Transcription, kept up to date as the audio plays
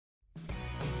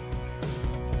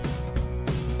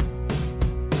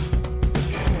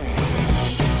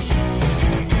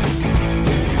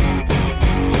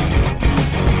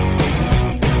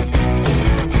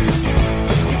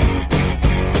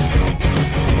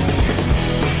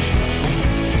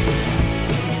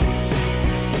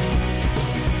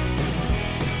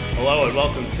and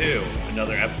welcome to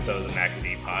another episode of the Mac and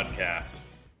D podcast.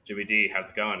 Jimmy D,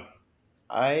 how's it going?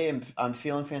 I'm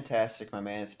feeling fantastic, my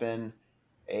man. It's been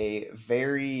a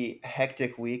very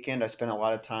hectic weekend. I spent a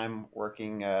lot of time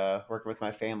working with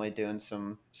my family doing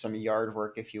some yard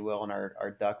work, if you will, in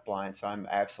our duck blind. So I'm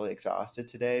absolutely exhausted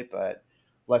today, but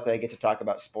luckily I get to talk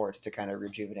about sports to kind of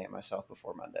rejuvenate myself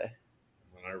before Monday.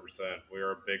 100%. We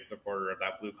are a big supporter of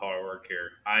that blue collar work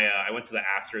here. I went to the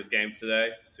Astros game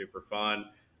today. Super fun.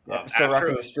 Yeah, still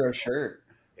rocking the Astros, Stro shirt.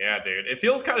 yeah, dude. It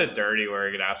feels kind of dirty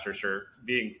wearing an Astros shirt,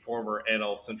 being former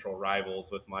NL Central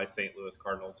rivals with my St. Louis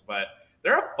Cardinals, but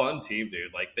they're a fun team,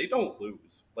 dude. Like they don't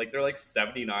lose. Like they're like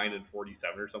 79-47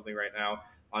 or something right now,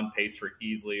 on pace for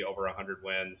easily over 100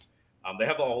 wins. They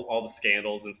have all the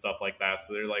scandals and stuff like that,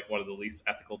 so they're like one of the least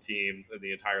ethical teams in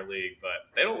the entire league.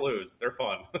 But they don't lose; they're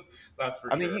fun. That's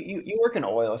for I mean, sure. you work in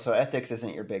oil, so ethics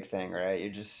isn't your big thing,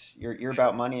 right? You're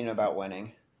about money and about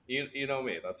winning. You know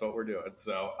me. That's what we're doing.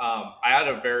 So I had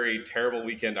a very terrible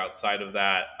weekend outside of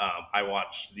that. I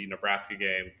watched the Nebraska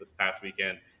game this past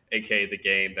weekend, aka the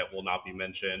game that will not be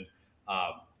mentioned.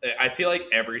 I feel like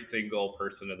every single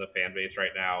person in the fan base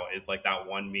right now is like that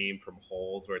one meme from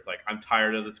Holes where it's like, I'm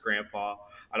tired of this grandpa.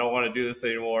 I don't want to do this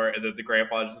anymore. And then the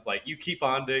grandpa is just like, you keep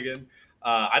on digging.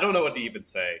 I don't know what to even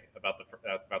say about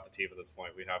the team at this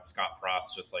point. We have Scott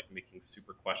Frost just like making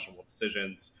super questionable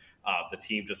decisions. The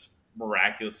team just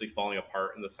miraculously falling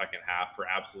apart in the second half for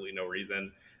absolutely no reason.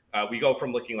 We go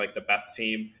from looking like the best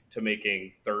team to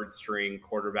making third string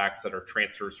quarterbacks that are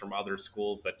transfers from other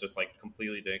schools that just like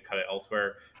completely didn't cut it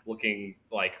elsewhere, looking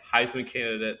like Heisman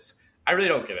candidates. I really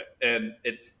don't get it. And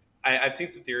I've seen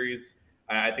some theories.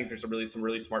 I think there's some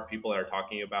really smart people that are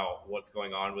talking about what's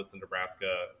going on with the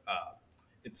Nebraska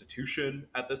institution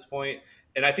at this point.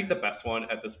 And I think the best one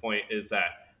at this point is that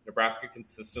Nebraska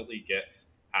consistently gets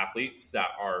athletes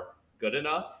that are good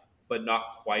enough, but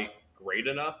not quite great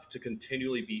enough to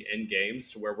continually be in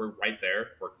games to where we're right there,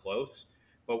 we're close,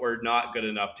 but we're not good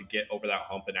enough to get over that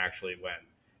hump and actually win.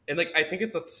 And like I think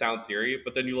it's a sound theory,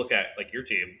 but then you look at like your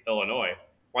team, Illinois.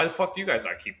 Why the fuck do you guys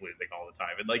not keep losing all the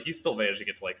time? And like you still manage to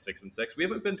get to like 6-6. We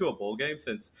haven't been to a bowl game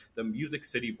since the Music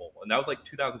City Bowl, and that was like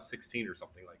 2016 or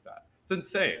something like that. It's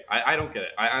insane. I don't get it.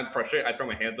 I'm frustrated. I throw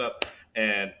my hands up.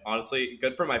 And honestly,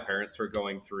 good for my parents for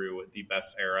going through the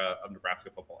best era of Nebraska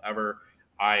football ever.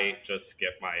 I just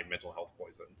get my mental health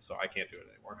poisoned, so I can't do it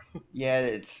anymore. Yeah,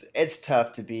 it's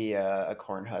tough to be a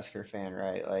Cornhusker fan,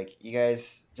 right? Like you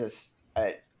guys just,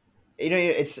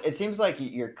 it seems like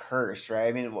you're cursed, right?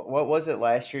 I mean, what was it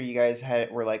last year? You guys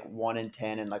were like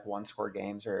 1-10 in like one score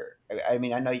games, or I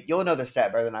mean, I know you'll know the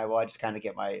stat better than I will. I just kind of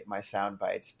get my sound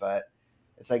bites, but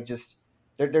it's like just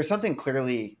there's something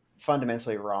clearly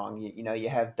fundamentally wrong. You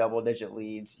have double digit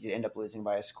leads, you end up losing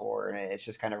by a score, and it's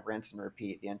just kind of rinse and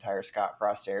repeat the entire Scott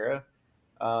Frost era.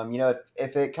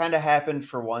 If it kind of happened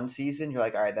for one season, you're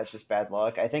like, all right, that's just bad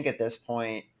luck. I think at this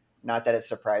point, not that it's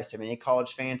a surprise to many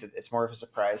college fans, it's more of a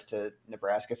surprise to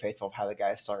Nebraska faithful of how the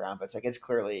guy's still around. But it's like it's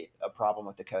clearly a problem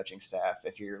with the coaching staff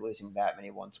if you're losing that many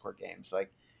one score games.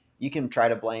 Like you can try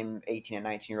to blame 18 and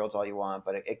 19-year-olds all you want,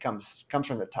 but it comes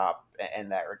from the top in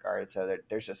that regard. So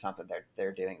there's just something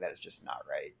they're doing that is just not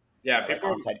right. Yeah, Like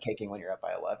people. onside kicking when you're up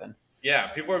by 11. Yeah,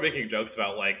 people are making jokes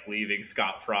about like leaving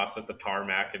Scott Frost at the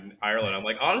tarmac in Ireland. I'm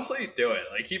like, honestly, do it.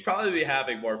 Like he'd probably be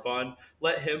having more fun.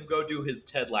 Let him go do his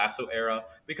Ted Lasso era,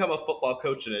 become a football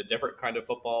coach in a different kind of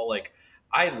football. Like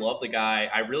I love the guy.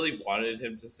 I really wanted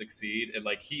him to succeed, and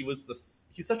like he's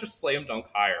such a slam dunk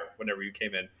hire whenever you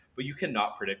came in. But you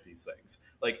cannot predict these things.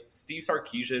 Like Steve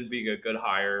Sarkisian being a good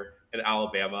hire in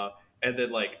Alabama, and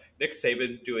then like Nick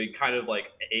Saban doing kind of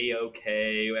like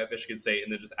a-okay at Michigan State,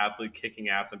 and then just absolutely kicking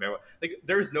ass in Bama. Like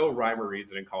there's no rhyme or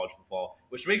reason in college football,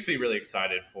 which makes me really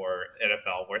excited for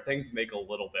NFL, where things make a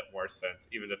little bit more sense,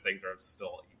 even if things are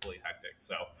still equally hectic.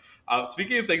 So,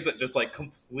 speaking of things that just like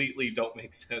completely don't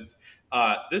make sense,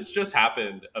 this just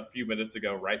happened a few minutes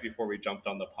ago, right before we jumped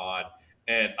on the pod.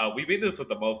 And we made this with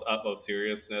the most utmost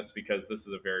seriousness because this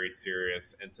is a very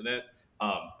serious incident.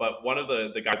 But one of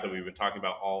the guys that we've been talking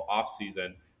about all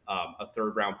offseason, a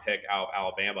third round pick out of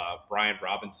Alabama, Brian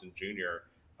Robinson Jr.,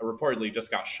 reportedly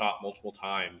just got shot multiple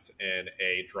times in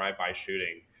a drive-by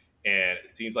shooting. And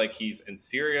it seems like he's in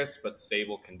serious but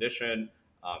stable condition.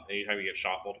 Anytime you get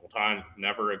shot multiple times,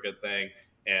 never a good thing.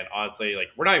 And honestly, like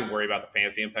we're not even worried about the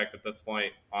fantasy impact at this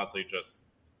point. Honestly, just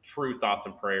true thoughts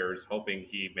and prayers, hoping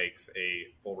he makes a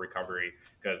full recovery.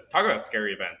 Because talk about a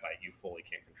scary event that you fully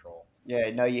can't control.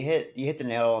 Yeah, no, you hit the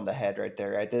nail on the head right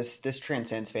there. Right, this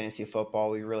transcends fantasy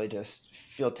football. We really just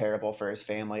feel terrible for his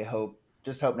family. Hope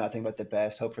nothing but the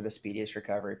best. Hope for the speediest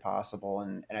recovery possible,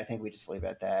 and I think we just leave it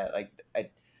at that. Like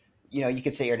you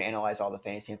could sit here and analyze all the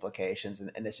fantasy implications,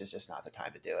 and this is just not the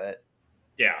time to do it.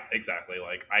 Yeah, exactly.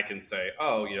 Like I can say,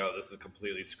 oh, this is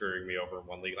completely screwing me over in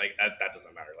one league. Like that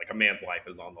doesn't matter. Like a man's life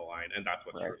is on the line, and that's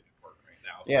what's Right. really important right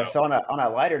now. Yeah. So So on a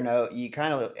lighter note, you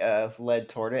kind of led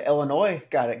toward it. Illinois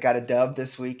got a dub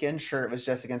this weekend. Sure, it was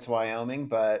just against Wyoming,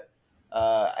 but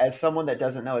as someone that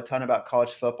doesn't know a ton about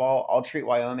college football, I'll treat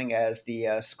Wyoming as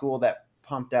the school that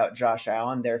pumped out Josh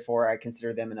Allen. Therefore, I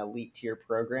consider them an elite tier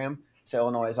program. So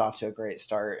Illinois is off to a great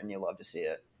start, and you love to see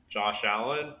it. Josh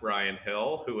Allen, Brian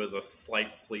Hill, who was a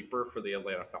slight sleeper for the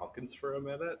Atlanta Falcons for a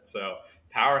minute. So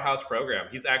powerhouse program.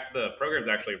 The program's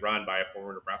actually run by a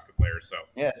former Nebraska player. So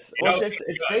Yes, you well, know,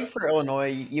 it's big for Illinois.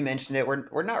 You mentioned it.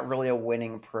 We're not really a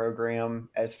winning program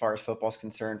as far as football's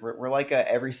concerned. We're like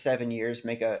every 7 years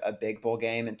make a big bowl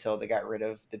game until they got rid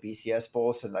of the BCS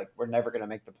bowl. So like we're never going to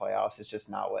make the playoffs. It's just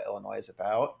not what Illinois is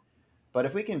about. But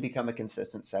if we can become a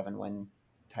consistent 7-win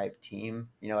type team,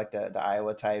 like the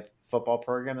Iowa type football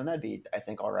program, then that'd be, I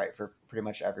think, all right for pretty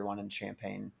much everyone in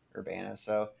Champaign Urbana.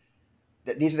 So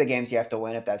these are the games you have to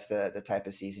win if that's the type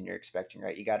of season you're expecting,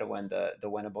 right? You got to win the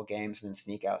winnable games and then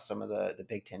sneak out some of the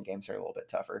Big Ten games that are a little bit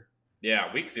tougher.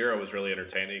 yeah, week 0 was really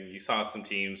entertaining. You saw some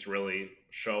teams really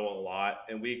show a lot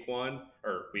in week 1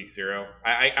 or week 0.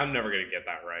 I'm never going to get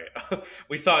that right.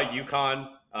 We saw UConn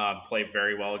play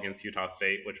very well against Utah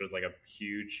State, which was like a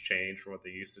huge change from what they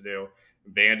used to do.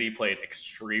 Vandy played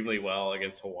extremely well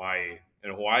against Hawaii.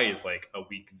 And Hawaii is like a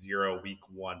week 0, week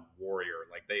 1 warrior.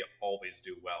 Like they always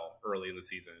do well early in the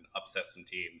season and upset some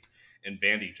teams. And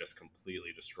Vandy just completely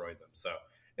destroyed them. So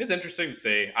it's interesting to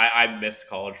see. I miss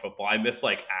college football. I miss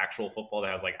like actual football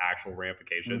that has like actual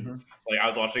ramifications. Mm-hmm. Like I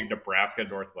was watching Nebraska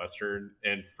Northwestern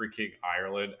in freaking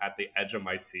Ireland at the edge of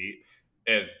my seat,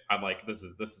 and I'm like, this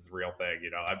is the real thing.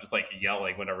 I'm just like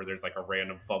yelling whenever there's like a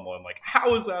random fumble. I'm like,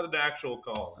 how is that an actual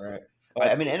call? All So right. I Well,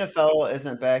 I mean, NFL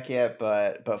isn't back yet,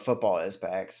 but football is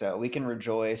back, so we can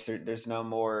rejoice. There's no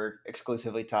more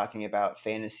exclusively talking about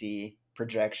fantasy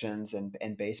projections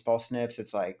and baseball snips.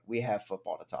 It's like we have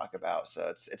football to talk about, so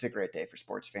it's a great day for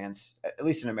sports fans, at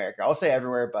least in America. I'll say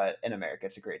everywhere, but in America,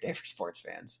 it's a great day for sports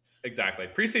fans. exactly.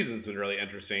 Preseason's been really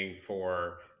interesting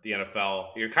for the NFL.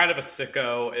 You're kind of a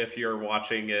sicko if you're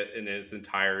watching it in its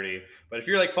entirety, but if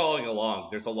you're like following along,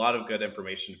 there's a lot of good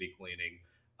information to be gleaning,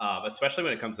 especially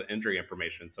when it comes to injury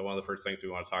information. So one of the first things we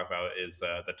want to talk about is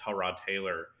the Tyrod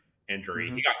Taylor injury.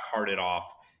 Mm-hmm. He got carted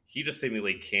off. He just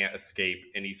seemingly can't escape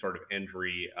any sort of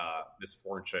injury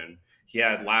misfortune. He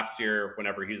had last year,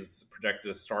 whenever he was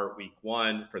projected to start week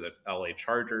 1 for the LA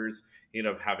Chargers, he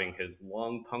ended up having his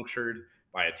lung punctured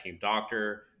by a team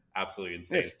doctor. Absolutely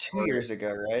insane. It's 2 years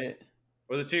ago, right?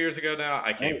 Was it 2 years ago now? I I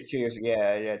think can't. it's 2 years.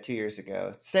 Yeah, 2 years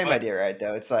ago. Same But idea, right?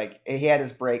 Though it's like he had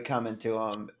his break coming to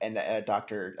him, and the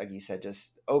doctor, like you said,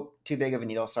 just too big of a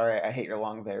needle. Sorry, I hate your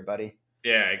lung there, buddy.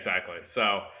 yeah, exactly.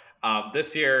 So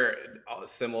this year,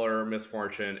 similar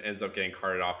misfortune ends up getting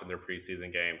carted off in their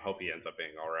preseason game. Hope he ends up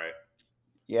being all right.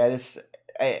 Yeah,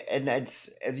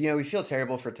 and we feel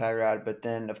terrible for Tyrod, but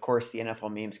then of course the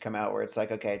NFL memes come out where it's like,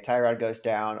 okay, Tyrod goes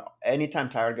down. Anytime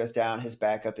Tyrod goes down, his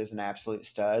backup is an absolute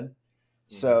stud. Mhm.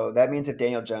 So that means if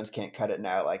Daniel Jones can't cut it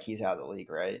now, like he's out of the league,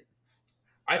 right?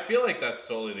 I feel like that's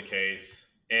totally the case,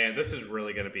 and this is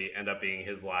really going to end up being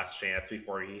his last chance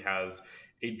before he has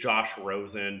a Josh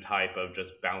Rosen type of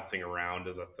just bouncing around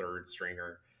as a third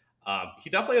stringer. He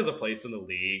definitely has a place in the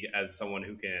league as someone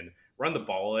who can run the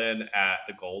ball in at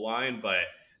the goal line, but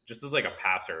just as like a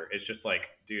passer, it's just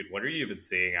like, dude, what are you even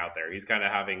seeing out there? He's kind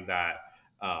of having that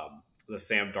the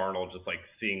Sam Darnold just like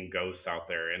seeing ghosts out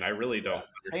there, and I really don't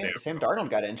Sam, understand. Sam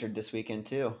Darnold got injured this weekend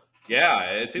too. Yeah,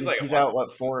 it seems He's like he's out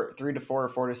what 3 to 4 or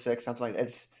 4 to 6, something like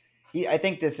that. I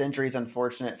think this injury is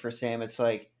unfortunate for Sam. It's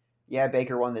like, yeah,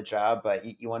 Baker won the job, but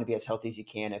you want to be as healthy as you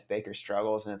can if Baker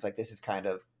struggles, and it's like this is kind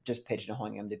of just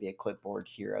pigeonholing him to be a clipboard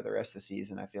hero the rest of the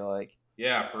season. I feel like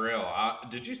yeah, for real.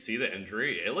 Did you see the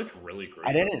injury? It looked really I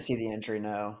gruesome. didn't see the injury.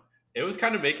 No. It was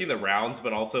kind of making the rounds,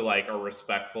 but also like a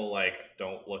respectful, like,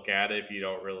 don't look at it if you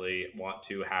don't really want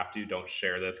to, have to, don't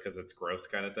share this because it's gross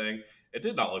kind of thing. It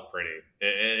did not look pretty.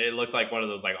 It looked like one of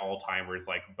those like all timers,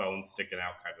 like bones sticking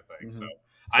out kind of thing. So Mm-hmm.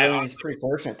 I So he's honestly, pretty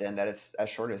fortunate then that it's as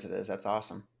short as it is. That's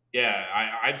awesome.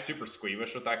 yeah, I'm super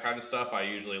squeamish with that kind of stuff. I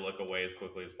usually look away as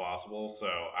quickly as possible. So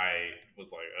I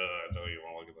was like, I don't even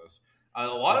want to look at this. A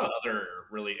lot of other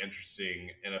really interesting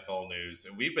NFL news,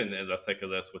 and we've been in the thick of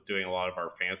this with doing a lot of our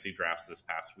fantasy drafts this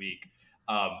past week.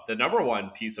 The number one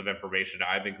piece of information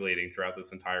I've been gleaning throughout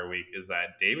this entire week is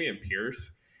that Damian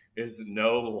Pierce is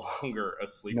no longer a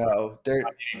sleeper No, by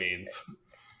any means.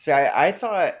 So I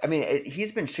thought, I mean,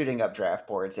 he's been shooting up draft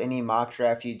boards. Any mock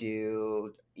draft you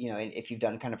do, and if you've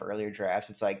done kind of earlier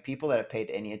drafts, it's like people that have paid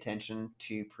any attention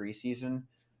to preseason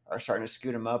are starting to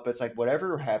scoot him up. It's like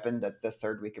whatever happened that the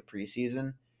third week of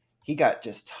preseason, he got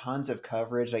just tons of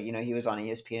coverage. Like, he was on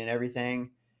ESPN and everything.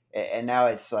 And now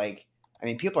it's like, I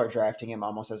mean, people are drafting him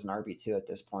almost as an RB2 at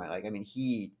this point. Like, I mean,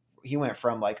 he went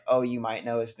from like, oh, you might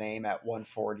know his name at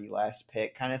 140 last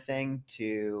pick kind of thing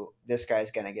to this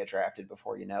guy's going to get drafted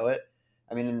before you know it.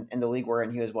 I mean, in the league we're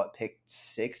in, he was what, picked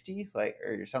 60, like,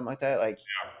 or something like that. Like,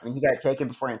 I mean, he got taken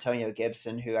before Antonio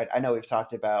Gibson, who I know we've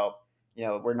talked about.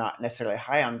 We're not necessarily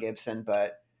high on Gibson,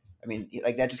 but I mean,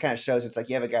 like that just kind of shows it's like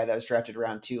you have a guy that was drafted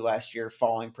round 2 last year,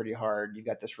 falling pretty hard. You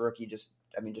got this rookie just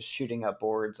shooting up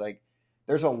boards. Like,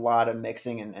 there's a lot of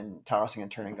mixing and tossing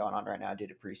and turning going on right now due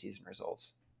to preseason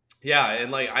results. Yeah,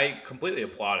 and like I completely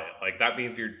applaud it. Like that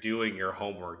means you're doing your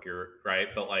homework, you're right.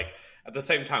 But like at the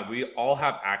same time, we all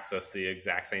have access to the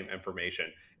exact same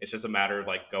information. It's just a matter of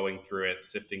like going through it,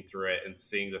 sifting through it, and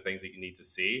seeing the things that you need to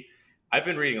see. I've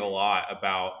been reading a lot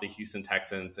about the Houston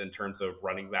Texans in terms of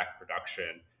running back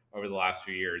production over the last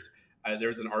few years.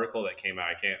 There's an article that came out.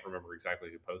 I can't remember exactly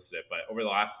who posted it, but over the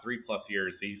last 3+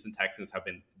 years, the Houston Texans have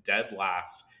been dead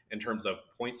last in terms of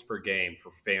points per game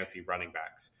for fantasy running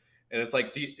backs. And it's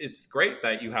like, it's great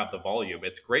that you have the volume.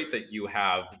 It's great that you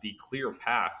have the clear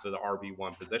path to the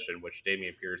RB1 position, which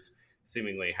Dameon Pierce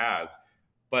seemingly has.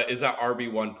 But is that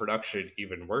RB1 production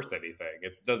even worth anything?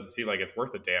 It doesn't seem like it's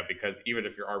worth a damn because even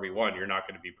if you're RB1, you're not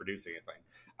going to be producing anything.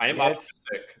 I am Yeah, it's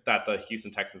optimistic that the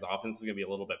Houston Texans offense is going to be a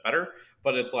little bit better,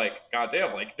 but it's like,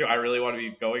 goddamn, like, do I really want to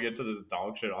be going into this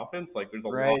dog shit offense? Like, there's a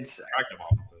lot right. of attractive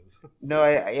offenses. No,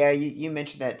 yeah, you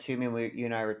mentioned that to me when you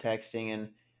and I were texting, and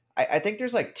I think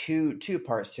there's like two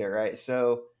parts to it, right?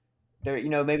 So there,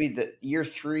 maybe the year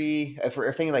three, if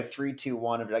thinking like 3, 2,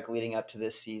 1 of like leading up to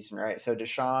this season, right? So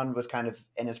Deshaun was kind of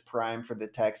in his prime for the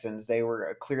Texans. They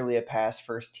were clearly a pass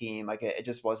first team. Like it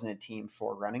just wasn't a team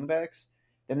for running backs.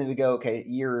 Then we go, okay,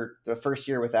 the first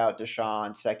year without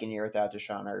Deshaun, second year without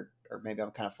Deshaun, or maybe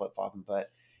I'm kind of flip flopping,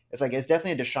 but it's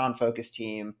definitely a Deshaun focused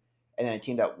team, and then a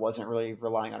team that wasn't really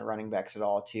relying on running backs at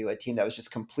all. To a team that was just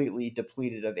completely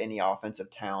depleted of any offensive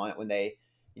talent when they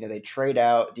trade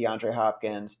out DeAndre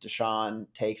Hopkins. Deshaun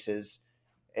takes his.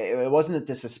 It wasn't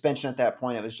the suspension at that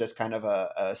point. It was just kind of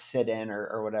a sit in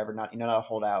or whatever. Not a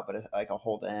holdout, but like a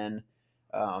hold in.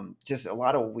 Just a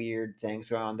lot of weird things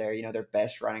going on there. Their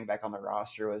best running back on the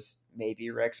roster was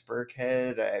maybe Rex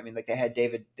Burkhead. I mean, like they had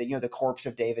the corpse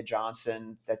of David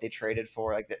Johnson that they traded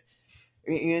for. Like that,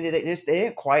 they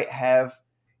didn't quite have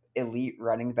elite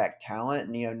running back talent,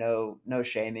 and no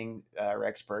shaming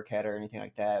Rex Burkhead or anything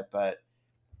like that, but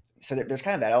so there's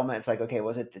kind of that element. It's like, okay,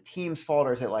 was it the team's fault,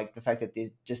 or is it like the fact that they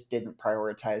just didn't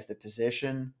prioritize the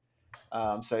position?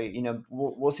 So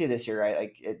we'll see this year, right?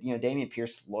 Like Dameon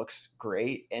Pierce looks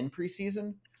great in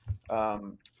preseason.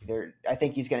 I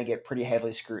think he's going to get pretty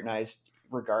heavily scrutinized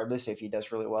regardless if he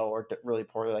does really well or really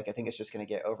poorly. Like I think it's just going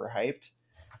to get overhyped.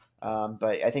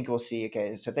 But I think we'll see.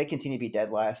 Okay, so if they continue to be dead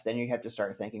last, then you have to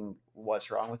start thinking what's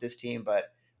wrong with this team.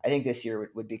 But I think this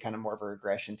year would be kind of more of a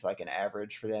regression to like an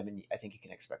average for them, and I think you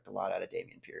can expect a lot out of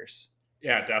Dameon Pierce.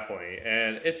 Yeah, definitely.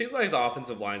 And it seems like the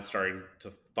offensive line's starting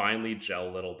to finally gel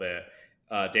a little bit.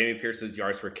 Damian Pierce's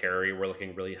yards per carry were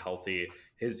looking really healthy.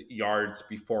 His yards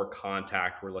before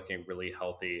contact were looking really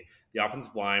healthy. The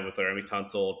offensive line with Laramie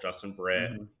Tunsil, Justin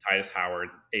Britt, Mm-hmm. Titus Howard,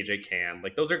 AJ Can,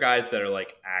 like those are guys that are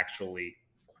like actually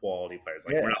quality players.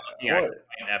 Like we're Yeah, not looking at well,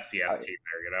 an FCS team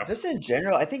there, you know? just in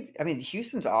general, I mean,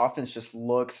 Houston's offense just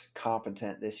looks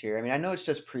competent this year. I mean, I know it's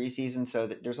just preseason, so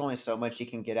there's only so much you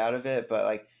can get out of it, but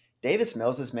like Davis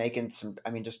Mills is making some,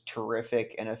 I mean, just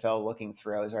terrific NFL looking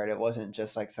throws, right? It wasn't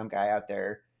just like some guy out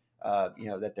there,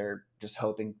 that they're just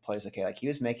hoping plays okay. Like he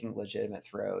was making legitimate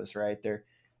throws, right? They're,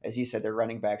 as you said, their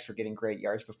running backs were getting great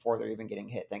yards before they're even getting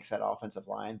hit thanks to that offensive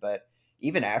line. But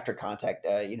even after contact,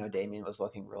 Damien was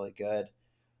looking really good.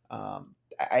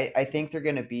 I think they're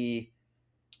going to be,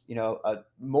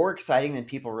 more exciting than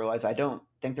people realize. I don't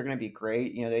think they're going to be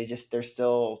great. They're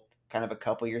still kind of a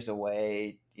couple years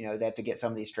away. They have to get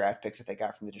some of these draft picks that they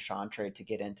got from the Deshaun trade to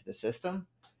get into the system.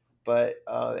 But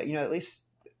at least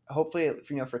hopefully,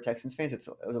 for Texans fans, it's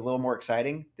a little more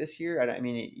exciting this year. I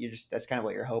mean, that's kind of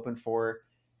what you're hoping for.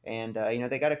 And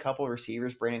they got a couple of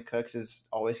receivers. Brandon Cooks is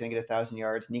always going to get 1,000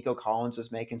 yards. Nico Collins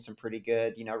was making some pretty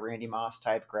good, Randy Moss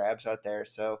type grabs out there.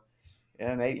 So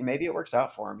yeah, maybe it works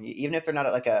out for them. Even if they're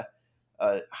not like a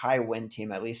high win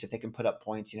team, at least if they can put up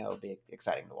points, it'll be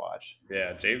exciting to watch.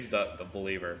 Yeah, James Dunn, the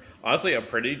believer. Honestly, a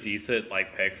pretty decent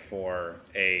like pick for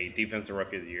a defensive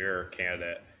rookie of the year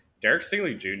candidate. Derek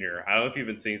Stingley Jr. I don't know if you've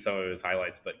been seeing some of his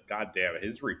highlights, but goddamn,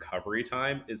 his recovery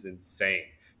time is insane.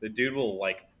 The dude will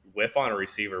like whiff on a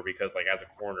receiver because like as a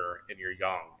corner and you're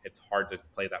young, it's hard to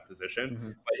play that position. Hmm.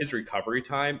 But his recovery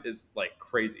time is like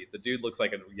crazy. The dude looks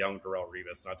like a young Darrell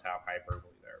Revis, not to have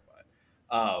hyperbole there,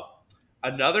 but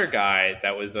another guy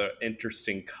that was an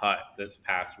interesting cut this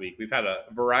past week. We've had a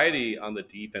variety on the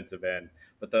defensive end,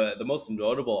 but the most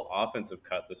notable offensive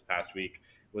cut this past week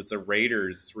was the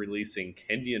Raiders releasing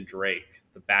Kenyon Drake,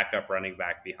 the backup running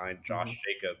back behind Hmm. Josh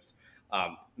Jacobs.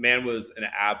 Man was an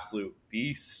absolute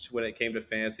beast when it came to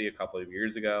fantasy a couple of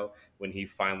years ago when he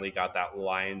finally got that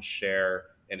lion's share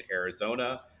in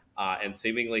Arizona. And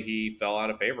seemingly he fell out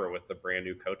of favor with the brand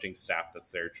new coaching staff that's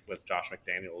there with Josh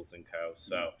McDaniels and co.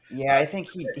 So, Yeah, I think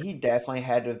he definitely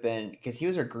had to have been because he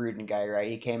was a Gruden guy, right?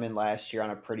 He came in last year on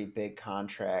a pretty big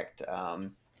contract.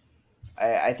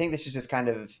 I think this is just kind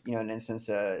of an instance.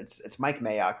 It's Mike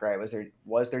Mayock, right? Was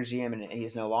their GM and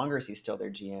he's no longer. Is he still their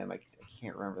GM? I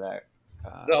can't remember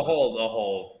that. the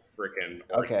whole freaking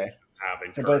Okay, organization is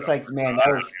having so but it's turnover. like, man, I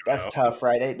don't that's even know. tough,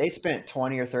 right? They spent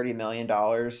 20 or 30 million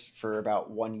dollars for about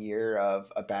 1 year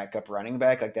of a backup running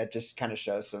back. Like that just kind of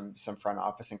shows some front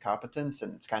office incompetence,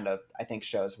 and it's kind of I think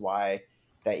shows why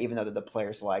that even though the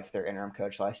players liked their interim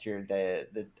coach last year,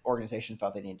 the organization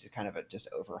felt they needed to kind of just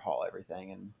overhaul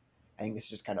everything, and I think this is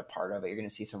just kind of part of it. You're going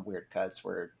to see some weird cuts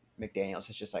where McDaniel's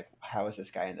is just like, how is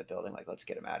this guy in the building? Like, let's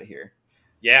get him out of here.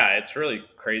 Yeah, it's really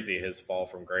crazy his fall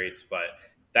from grace, but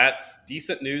that's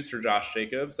decent news for Josh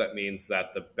Jacobs. That means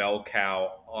that the bell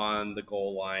cow on the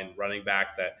goal line, running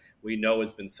back that we know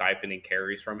has been siphoning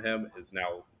carries from him, is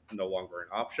now no longer an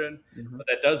option. Hmm. But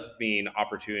that does mean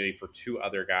opportunity for two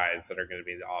other guys that are going to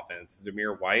be in the offense.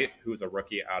 Zamir White, who's a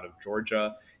rookie out of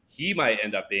Georgia, he might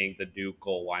end up being the new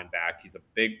goal line back. He's a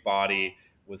big body,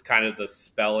 was kind of the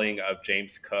spelling of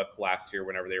James Cook last year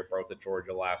whenever they were both at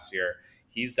Georgia last year.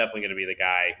 He's definitely going to be the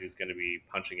guy who's going to be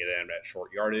punching it in at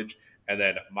short yardage. And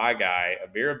then my guy,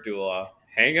 Amir Abdullah,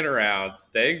 hanging around,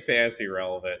 staying fantasy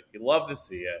relevant. You love to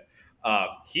see it.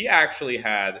 He actually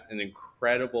had an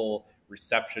incredible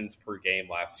receptions per game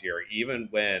last year, even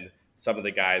when some of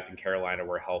the guys in Carolina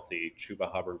were healthy.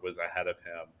 Chuba Hubbard was ahead of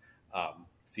him.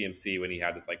 CMC when he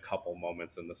had his like couple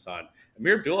moments in the sun.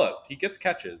 Amir Abdullah, he gets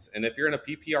catches, and if you're in a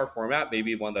PPR format,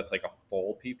 maybe one that's like a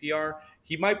full PPR,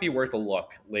 he might be worth a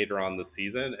look later on the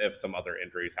season if some other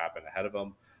injuries happen ahead of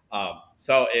him.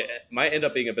 So it might end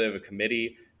up being a bit of a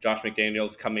committee. Josh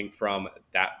McDaniels coming from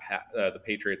the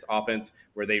Patriots offense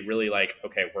where they really like,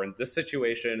 okay, we're in this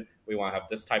situation. We want to have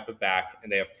this type of back,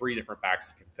 and they have three different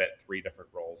backs that can fit three different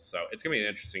roles. So it's gonna be an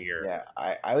interesting year. Yeah,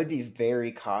 I would be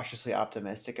very cautiously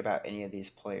optimistic about any of these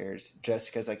players just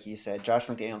because, like you said, Josh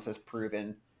McDaniels has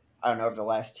proven, I don't know, over the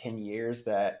last 10 years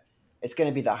that it's going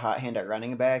to be the hot hand at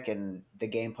running back and the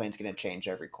game plan's going to change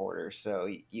every quarter. So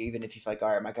even if you feel like, all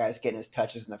right, my guy's getting his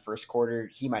touches in the first quarter,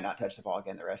 he might not touch the ball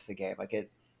again the rest of the game. Like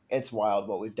it's wild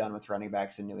what we've done with running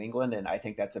backs in New England, and I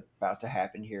think that's about to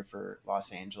happen here for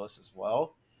Los Angeles as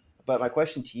well. But my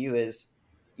question to you is,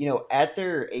 at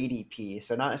their ADP,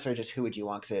 so not necessarily just who would you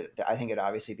want, because I think it'd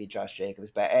obviously be Josh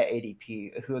Jacobs, but at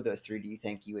ADP, who of those three do you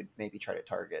think you would maybe try to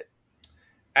target?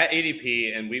 At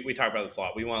ADP, and we talk about this a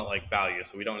lot, we want like value.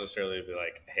 So we don't necessarily be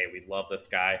like, hey, we love this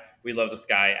guy. We love this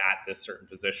guy at this certain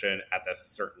position, at this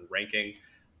certain ranking.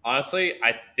 Honestly,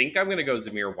 I think I'm going to go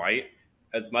Zamir White.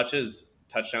 As much as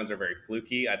touchdowns are very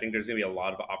fluky, I think there's going to be a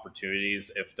lot of opportunities.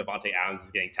 If Devontae Adams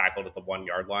is getting tackled at the 1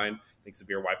 yard line, I think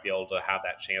Zamir White be able to have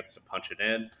that chance to punch it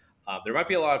in. There might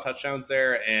be a lot of touchdowns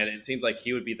there, and it seems like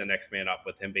he would be the next man up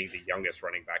with him being the youngest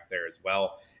running back there as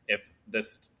well. If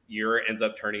this year ends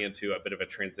up turning into a bit of a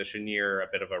transition year, a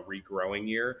bit of a regrowing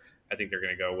year, I think they're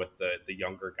going to go with the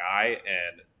younger guy.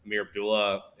 And Amir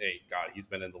Abdullah, hey, God, he's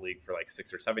been in the league for like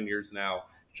 6 or 7 years now.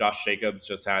 Josh Jacobs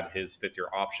just had his 5th-year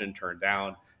option turned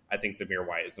down. I think Zamir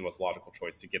White is the most logical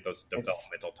choice to get those It's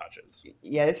developmental touches.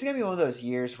 Yeah, this is gonna be one of those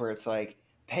years where it's like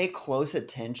pay close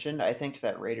attention. I think to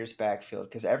that Raiders backfield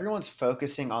because everyone's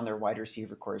focusing on their wide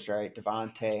receiver cores, right?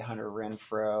 Devontae, Hunter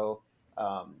Renfro,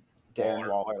 um, Darren Waller.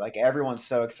 Waller. Like everyone's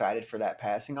so excited for that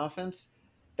passing offense.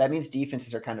 That means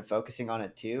defenses are kind of focusing on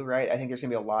it too, right? I think there's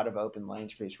gonna be a lot of open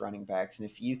lanes for these running backs, and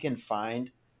if you can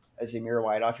find a Zamir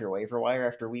White off your waiver wire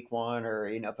after week one, or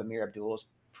if Amir Abdul is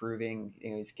proving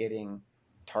he's getting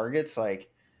targets, like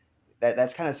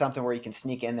that's kind of something where you can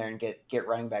sneak in there and get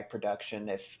running back production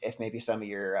if maybe some of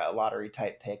your lottery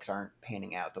type picks aren't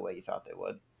panning out the way you thought they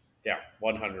would. Yeah,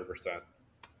 100%.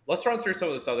 Let's run through some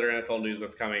of this other NFL news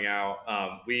that's coming out.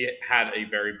 We had a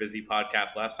very busy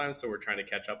podcast last time, so we're trying to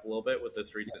catch up a little bit with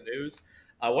this recent news.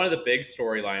 One of the big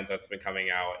storylines that's been coming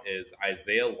out is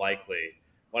Isaiah Likely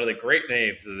one of the great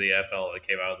names of the NFL that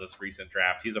came out of this recent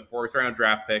draft. He's a fourth round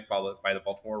draft pick by the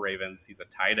Baltimore Ravens. He's a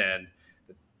tight end.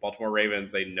 The Baltimore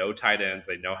Ravens, they know tight ends.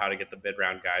 They know how to get the mid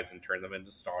round guys and turn them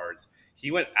into stars.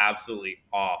 He went absolutely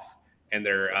off in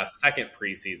their second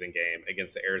preseason game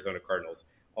against the Arizona Cardinals.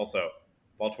 Also,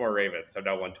 Baltimore Ravens have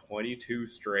now won 22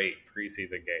 straight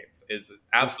preseason games. It's They're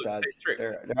absolute studs. streak.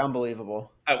 They're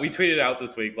unbelievable. We tweeted out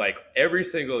this week like every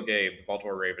single game the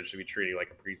Baltimore Ravens should be treating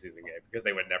like a preseason game because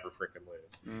they would never freaking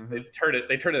lose. Mm-hmm. They turn it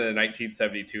into the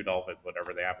 1972 Dolphins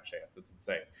whenever they have a chance. It's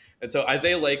insane. And so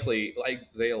Isaiah Likely,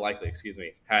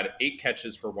 had 8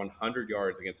 catches for 100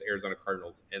 yards against the Arizona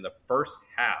Cardinals in the first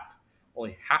half,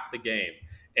 only half the game,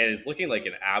 and is looking like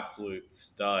an absolute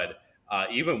stud.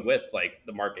 Even with like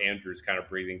the Mark Andrews kind of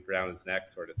breathing down his neck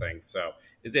sort of thing. So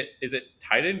is it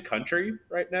tight end country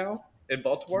right now in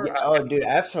Baltimore? Yeah, oh, dude,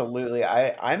 absolutely.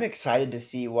 I'm excited to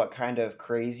see what kind of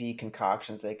crazy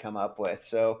concoctions they come up with.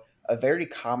 So, a very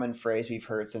common phrase we've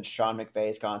heard since Sean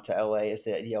McVay's gone to LA is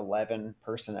the 11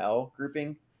 personnel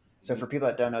grouping. So, for people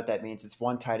that don't know what that means, it's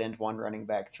one tight end, one running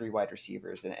back, 3 wide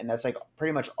receivers, and that's like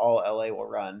pretty much all LA will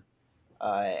run.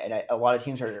 A lot of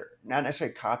teams are not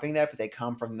necessarily copying that, but they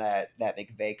come from that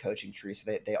McVay coaching tree.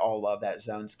 So they all love that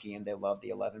zone scheme. They love the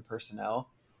 11 personnel.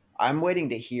 I'm waiting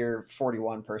to hear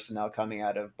 41 personnel coming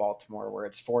out of Baltimore, where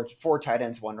it's four tight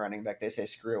ends, one running back. They say,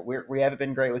 screw it. We haven't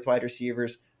been great with wide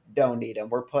receivers. Don't need them.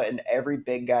 We're putting every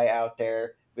big guy out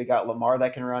there. We got Lamar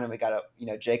that can run, and we got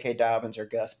J.K. Dobbins or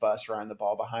Gus Bus running the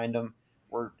ball behind them.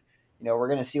 We're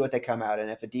going to see what they come out. And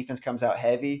if a defense comes out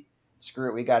heavy, screw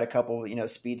it. We got a couple,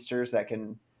 speedsters that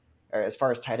can, or as far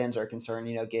as tight ends are concerned,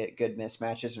 get good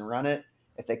mismatches and run it.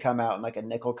 If they come out in like a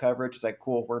nickel coverage, it's like,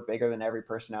 cool, we're bigger than every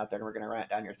person out there and we're going to run it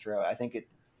down your throat. I think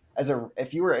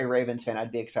if you were a Ravens fan,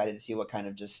 I'd be excited to see what kind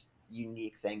of just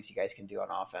unique things you guys can do on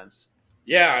offense.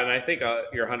 Yeah, and I think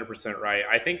you're 100% right.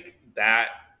 I think that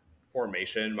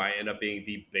formation might end up being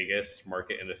the biggest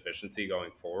market inefficiency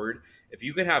going forward. If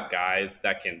you can have guys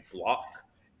that can block,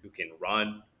 who can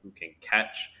run, who can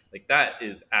catch, like that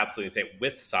is absolutely insane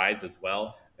with size as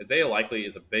well. Isaiah Likely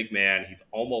is a big man. He's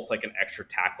almost like an extra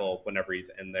tackle whenever he's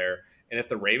in there. And if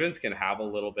the Ravens can have a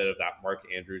little bit of that Mark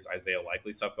Andrews, Isaiah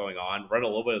Likely stuff going on, run a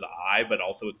little bit of the eye, but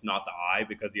also it's not the eye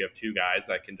because you have 2 guys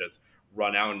that can just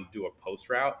run out and do a post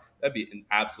route, that'd be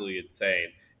absolutely insane.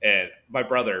 And my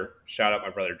brother, shout out my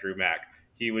brother Drew Mack,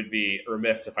 he would be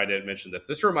remiss if I didn't mention this.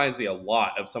 This reminds me a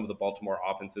lot of some of the Baltimore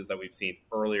offenses that we've seen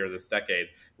earlier this decade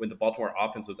when the Baltimore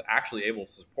offense was actually able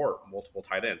to support multiple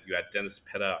tight ends. You had Dennis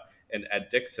Pitta and Ed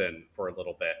Dixon for a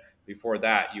little bit. Before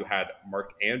that, you had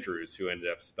Mark Andrews, who ended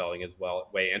up spelling his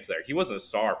way into there. He wasn't a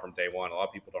star from day one. A lot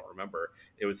of people don't remember.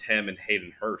 It was him and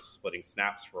Hayden Hurst splitting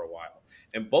snaps for a while.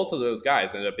 And both of those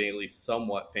guys ended up being at least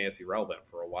somewhat fantasy relevant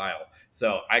for a while.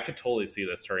 So I could totally see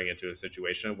this turning into a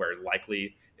situation where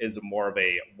Likely is more of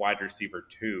a wide receiver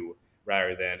 2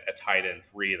 rather than a tight end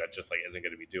 3 that just like isn't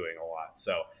going to be doing a lot.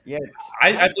 So yeah,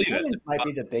 I believe tight it. ends might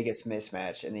be the biggest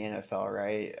mismatch in the NFL,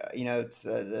 right? It's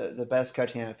the best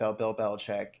coach in the NFL, Bill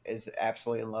Belichick, is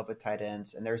absolutely in love with tight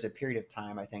ends, and there's a period of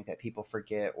time I think that people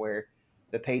forget where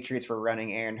the Patriots were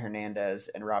running Aaron Hernandez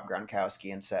and Rob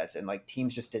Gronkowski in sets, and like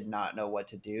teams just did not know what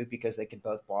to do because they could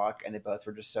both block and they both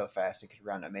were just so fast and could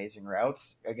run amazing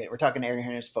routes. Again, we're talking Aaron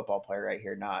Hernandez, football player right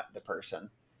here, not the person.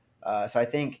 So I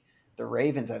think the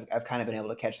Ravens have kind of been able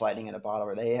to catch lightning in a bottle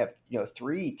where they have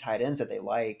 3 tight ends that they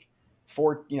like,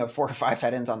 4 or 5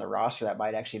 tight ends on the roster that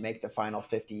might actually make the final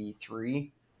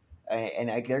 53, and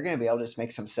like, they're going to be able to just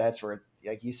make some sets where,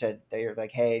 like you said, they're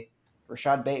like, hey,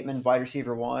 Rashad Bateman, wide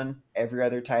receiver 1, every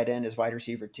other tight end is wide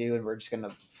receiver 2, and we're just going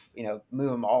to move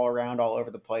them all around all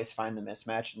over the place, find the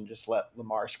mismatch, and just let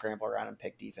Lamar scramble around and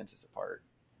pick defenses apart.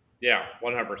 Yeah,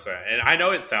 100%. And I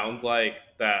know it sounds like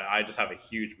that I just have a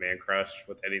huge man crush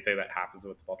with anything that happens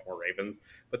with the Baltimore Ravens,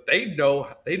 but they know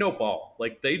ball.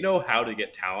 Like they know how to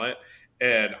get talent.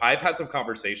 And I've had some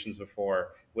conversations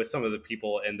before with some of the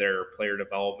people in their player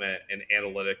development and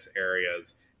analytics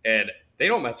areas, and they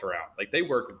don't mess around. Like they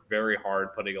work very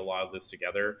hard putting a lot of this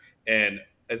together. And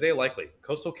Isaiah Likely,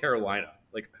 Coastal Carolina,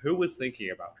 like who was thinking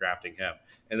about drafting him?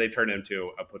 And they turned him into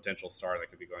a potential star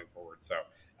that could be going forward. So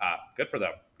good for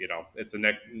them. It's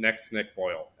the next Nick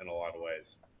Boyle in a lot of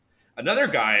ways. Another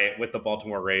guy with the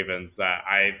Baltimore Ravens that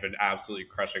I've been absolutely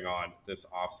crushing on this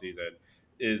offseason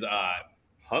is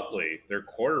Huntley, their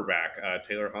quarterback,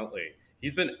 Taylor Huntley.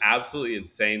 He's been absolutely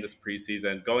insane this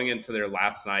preseason. Going into their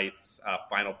last night's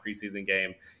final preseason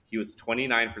game, he was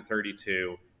 29 for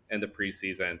 32 in the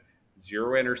preseason,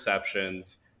 0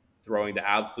 interceptions, throwing the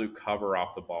absolute cover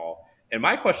off the ball. And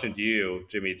my question to you,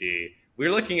 Jimmy D, we're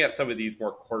looking at some of these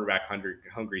more quarterback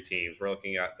hungry teams. We're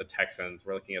looking at the Texans.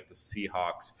 We're looking at the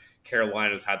Seahawks.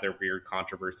 Carolina's had their weird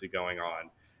controversy going on.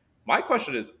 My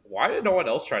question is, why did no one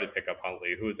else try to pick up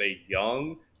Huntley, who is a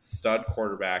young stud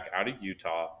quarterback out of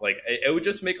Utah? Like, it would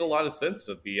just make a lot of sense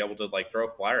to be able to like throw a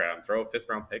flyer at him, throw a fifth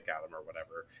round pick at him, or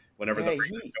whatever. Whenever the Yeah,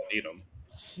 Ravens don't need him.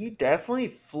 he definitely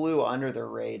flew under the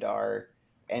radar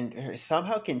and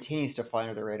somehow continues to fly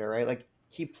under the radar, right? Like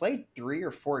he played 3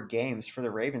 or 4 games for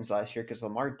the Ravens last year because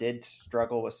Lamar did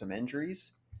struggle with some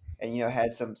injuries and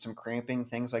had some cramping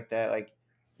things like that. Like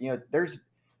there's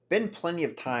been plenty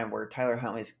of time where Tyler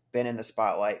Huntley's been in the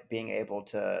spotlight, being able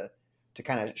to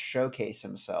kind of showcase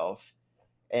himself.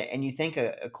 And you think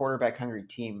a quarterback hungry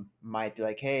team might be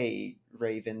like, hey,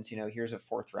 Ravens, here's a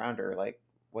 4th rounder. Like,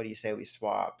 what do you say we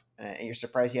swap? And you're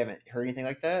surprised you haven't heard anything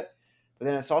like that. But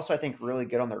then it's also, I think, really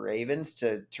good on the Ravens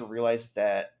to realize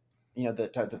that,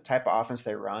 the type of offense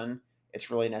they run, it's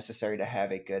really necessary to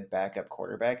have a good backup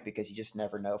quarterback because you just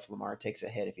never know if Lamar takes a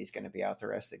hit if he's going to be out the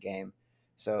rest of the game.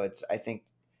 So I think,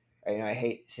 I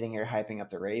hate sitting here hyping up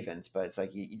the Ravens, but it's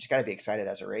like you just got to be excited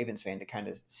as a Ravens fan to kind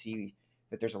of see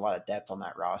that there's a lot of depth on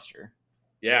that roster.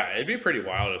 Yeah, it'd be pretty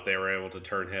wild if they were able to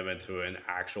turn him into an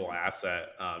actual asset,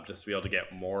 just to be able to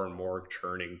get more and more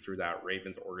churning through that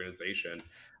Ravens organization.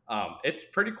 It's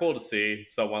pretty cool to see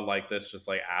someone like this just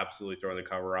like absolutely throwing the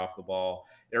cover off the ball.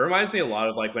 It reminds me a lot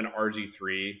of like when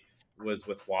RG3 was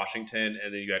with Washington,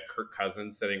 and then you had Kirk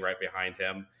Cousins sitting right behind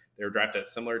him. They were drafted at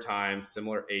similar times,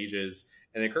 similar ages,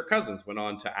 and then Kirk Cousins went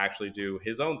on to actually do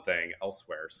his own thing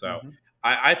elsewhere. So Mm-hmm.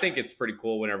 I think it's pretty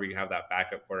cool whenever you can have that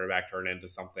backup quarterback turn into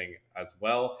something as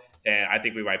well. And I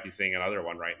think we might be seeing another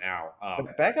one right now.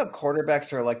 But backup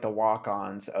quarterbacks are like the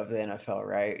walk-ons of the NFL,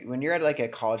 right? When you're at like a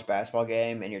college basketball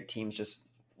game and your team's just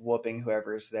whooping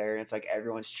whoever's there, and it's like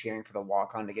everyone's cheering for the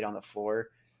walk-on to get on the floor.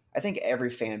 I think every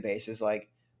fan base is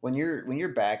like when your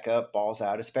backup balls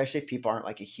out, especially if people aren't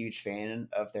like a huge fan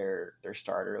of their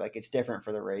starter. Like it's different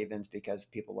for the Ravens because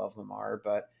people love Lamar,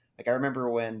 but like I remember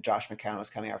when Josh McCown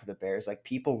was coming out for the Bears, like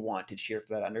people want to cheer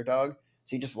for that underdog.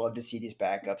 So you just love to see these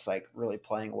backups like really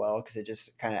playing well because it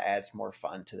just kind of adds more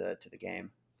fun to the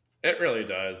game. It really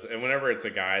does. And whenever it's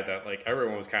a guy that like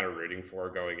everyone was kind of rooting for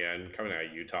going in, coming out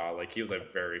of Utah, like he was a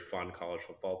very fun college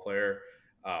football player.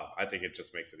 I think it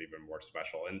just makes it even more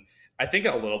special. And I think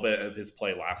a little bit of his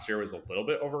play last year was a little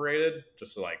bit overrated,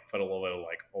 just to like put a little bit of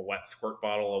like a wet squirt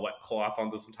bottle, a wet cloth on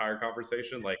this entire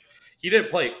conversation. Like he didn't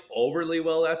play overly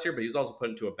well last year, but he was also put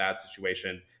into a bad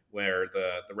situation where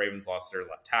the Ravens lost their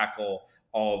left tackle,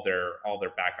 all their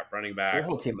backup running Their backs.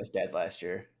 whole team was dead last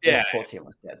year. Their Yeah, whole team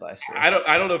was dead last year. I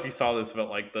don't know if you saw this, but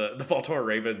like the Baltimore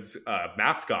Ravens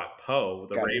mascot Poe,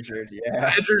 the Got Raven, injured. got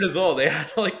Yeah, injured as well. They had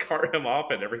to like cart him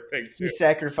off and everything he too.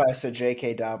 sacrificed so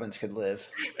J.K. Dobbins could live.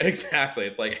 Exactly.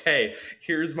 It's like, hey,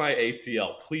 here's my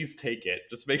ACL. Please take it.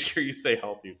 Just make sure you stay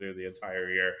healthy through the entire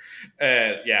year.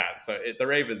 And yeah, so the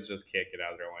Ravens just can't get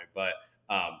out of their way. But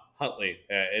Huntley,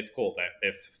 it's cool that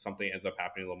if something ends up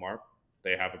happening to Lamar,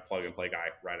 they have a plug and play guy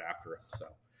right after him. So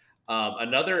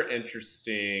another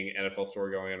interesting NFL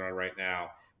story going on right now.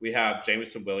 We have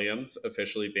Jameson Williams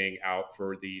officially being out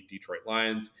for the Detroit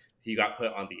Lions. He got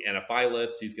put on the NFI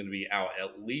list. He's going to be out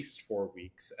at least 4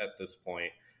 weeks at this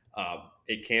point.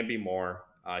 It can be more.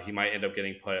 He might end up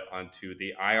getting put onto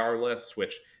the IR list,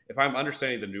 which, if I'm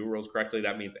understanding the new rules correctly,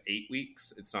 that means 8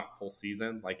 weeks. It's not full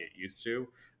season like it used to.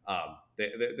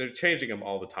 They're changing them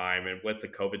all the time, and with the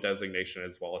COVID designation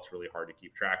as well, it's really hard to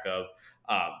keep track of.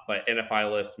 But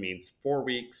NFI list means 4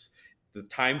 weeks. The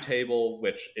timetable,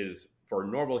 which is for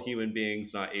normal human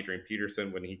beings, not Adrian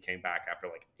Peterson when he came back after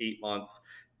like 8 months.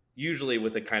 Usually,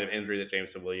 with the kind of injury that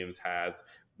Jameson Williams has,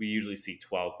 we usually see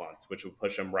 12 months, which would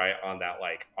push him right on that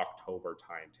like October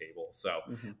timetable. So,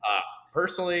 Mm-hmm.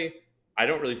 personally, I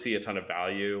don't really see a ton of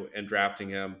value in drafting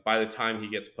him. By the time he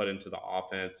gets put into the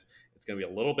offense, it's going to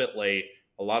be a little bit late.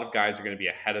 A lot of guys are going to be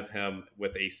ahead of him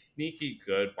with a sneaky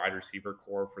good wide receiver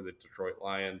core for the Detroit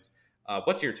Lions.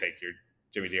 What's your take here,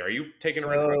 Jimmy D? Are you taking a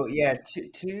risk? So yeah,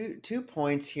 two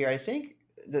points here. I think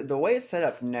the way it's set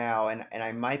up now, and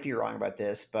I might be wrong about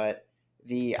this, but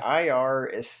the IR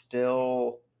is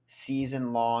still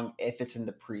season long if it's in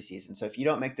the preseason. So if you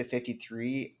don't make the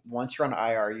 53, once you're on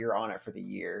IR, you're on it for the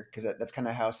year because that's kind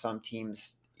of how some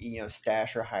teams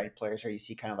stash or hide players, or you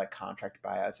see kind of like contract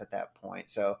buyouts at that point.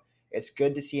 So it's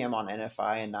good to see him on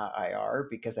NFI and not IR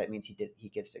because that means he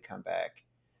gets to come back.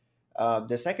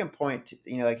 The second point,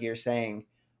 like you're saying,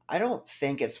 I don't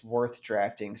think it's worth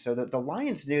drafting. So the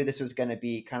Lions knew this was going to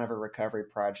be kind of a recovery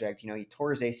project. He tore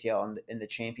his ACL in the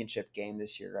championship game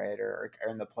this year, right? Or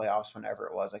in the playoffs, whenever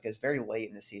it was. Like, it's very late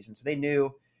in the season. So they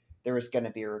knew there was going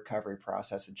to be a recovery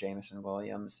process with Jameson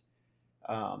Williams.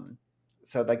 Um,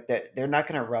 so like they're not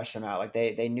going to rush him out. Like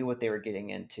they knew what they were getting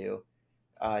into.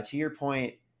 To your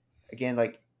point, again,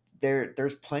 like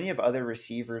there's plenty of other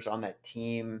receivers on that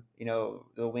team. You know,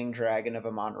 the wing dragon of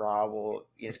Amon Ra will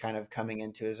is kind of coming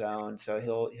into his own, so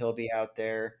he'll be out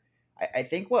there. I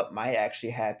think what might actually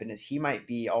happen is he might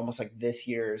be almost like this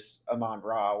year's Amon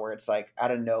Ra, where it's like out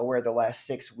of nowhere, the last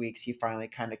 6 weeks he finally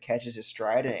kind of catches his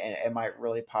stride, and it might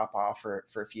really pop off for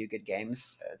a few good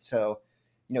games. So,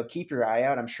 you know, keep your eye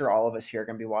out. I'm sure all of us here are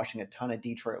going to be watching a ton of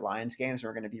Detroit Lions games. And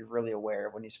we're going to be really aware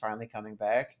of when he's finally coming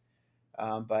back.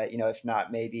 But, you know, if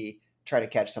not, maybe try to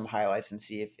catch some highlights and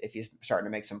see if he's starting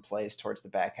to make some plays towards the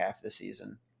back half of the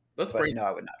season. Let's But bring no,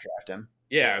 I would not draft him.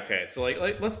 Yeah, okay. So like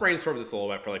let's brainstorm this a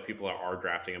little bit for like people that are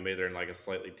drafting and maybe they're in like a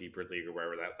slightly deeper league or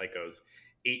wherever that like goes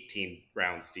 18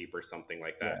 rounds deep or something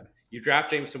like that. Yeah. You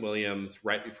draft Jameson Williams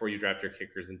right before you draft your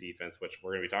kickers and defense, which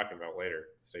we're gonna be talking about later.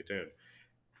 Stay tuned.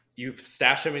 You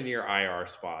stash him in your IR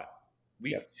spot.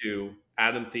 Week Yep. 2,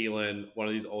 Adam Thielen, one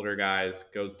of these older guys,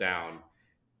 goes down.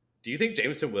 Do you think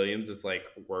Jameson Williams is like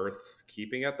worth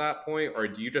keeping at that point, or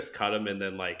do you just cut him and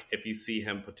then like if you see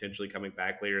him potentially coming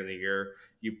back later in the year,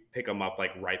 you pick him up like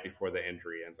right before the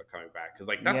injury ends up coming back? Because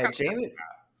like that's Yeah, kind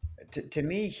of James. To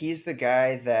me, he's the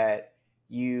guy that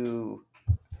you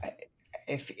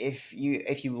if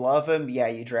you love him, yeah,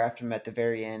 you draft him at the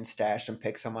very end, stash him,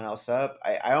 pick someone else up.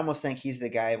 I almost think he's the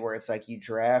guy where it's like you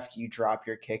draft, you drop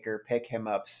your kicker, pick him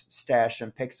up, stash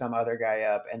him, pick some other guy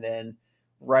up, and then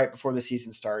right before the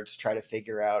season starts, try to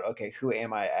figure out, okay, who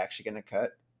am I actually going to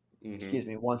cut? mm-hmm. Excuse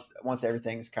me. Once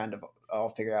everything's kind of all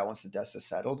figured out, once the dust is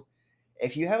settled,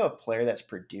 if you have a player that's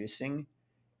producing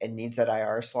and needs that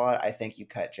IR slot, I think you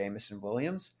cut Jamison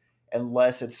Williams.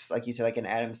 Unless it's like you said, like an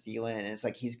Adam Thielen, and it's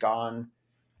like he's gone,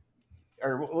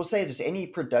 or we'll say just any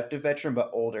productive veteran but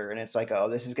older, and it's like, oh,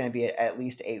 this is going to be at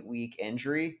least 8 week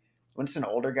injury. When it's an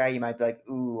older guy, you might be like,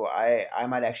 ooh, I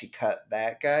might actually cut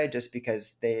that guy just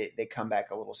because they come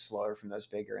back a little slower from those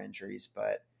bigger injuries.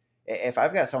 But if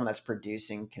I've got someone that's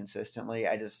producing consistently,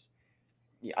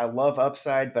 I love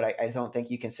upside, but I don't think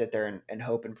you can sit there and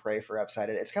hope and pray for upside.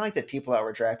 It's kind of like the people that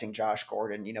were drafting Josh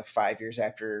Gordon, you know, 5 years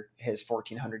after his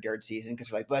 1,400-yard season, because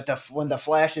they're like, but when the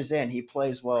flash is in, he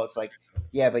plays well. It's like,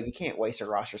 yeah, but you can't waste a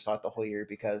roster slot the whole year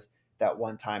because that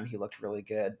one time he looked really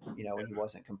good, you know, when he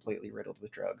wasn't completely riddled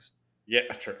with drugs. Yeah,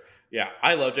 true. Yeah,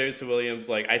 I love Jameson Williams.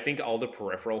 Like, I think all the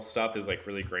peripheral stuff is like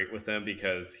really great with him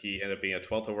because he ended up being a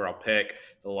 12th overall pick.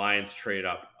 The Lions trade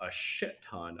up a shit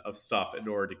ton of stuff in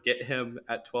order to get him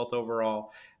at 12th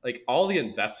overall. Like, all the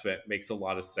investment makes a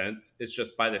lot of sense. It's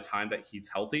just by the time that he's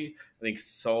healthy, I think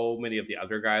so many of the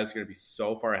other guys are going to be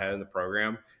so far ahead in the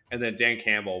program. And then Dan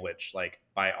Campbell, which, like,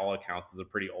 by all accounts, is a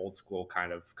pretty old school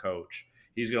kind of coach.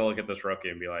 He's gonna look at this rookie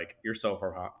and be like, "You're so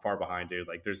far behind, dude.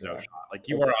 Like, there's no Yeah. shot. Like,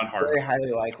 you are on hard." Very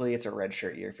highly likely it's a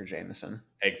redshirt year for Jameson.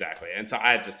 Exactly. And so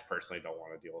I just personally don't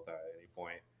want to deal with that at any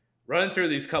point. Running through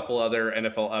these couple other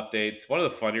NFL updates, one of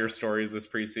the funnier stories this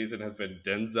preseason has been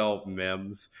Denzel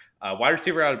Mims, wide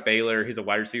receiver out of Baylor. He's a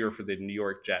wide receiver for the New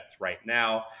York Jets right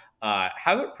now.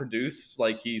 Hasn't produced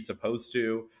like he's supposed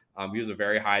to. He was a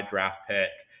very high draft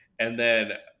pick. And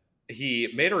then he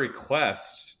made a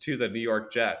request to the New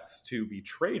York Jets to be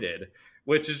traded,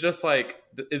 which is just like,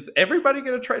 is everybody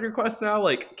going to trade requests now?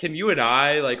 Like, can you and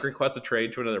I like request a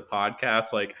trade to another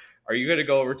podcast? Like, are you going to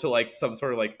go over to like some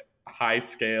sort of like high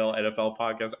scale NFL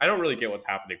podcast? I don't really get what's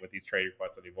happening with these trade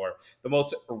requests anymore. The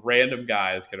most random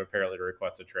guys can apparently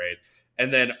request a trade.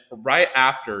 And then right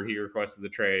after he requested the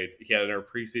trade, he had a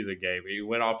preseason game. He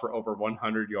went off for over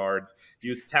 100 yards. He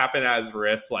was tapping at his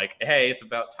wrist like, hey, it's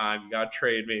about time. You got to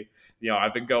trade me. You know,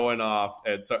 I've been going off.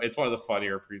 And so it's one of the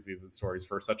funnier preseason stories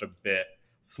for such a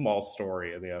small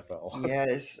story in the NFL. Yeah,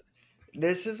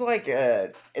 this is like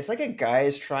it's like a guy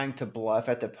is trying to bluff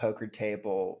at the poker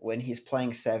table when he's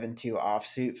playing 7-2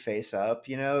 offsuit face up,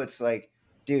 you know? It's like,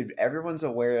 dude, everyone's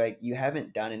aware like you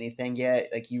haven't done anything yet.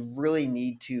 Like you really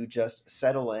need to just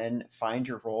settle in, find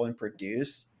your role and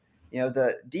produce. You know,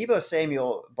 the Debo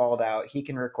Samuel balled out, he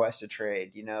can request a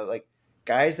trade, you know, like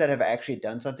guys that have actually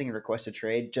done something and request a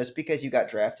trade, just because you got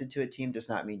drafted to a team does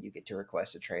not mean you get to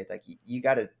request a trade. Like you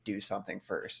got to do something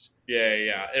first.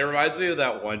 Yeah. It reminds me of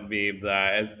that one meme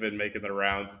that has been making the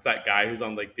rounds. It's that guy who's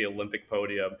on like the Olympic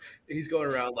podium. He's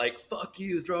going around like "fuck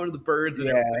you," throwing the birds and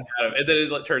Yeah. everything at him. And then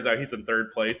it turns out he's in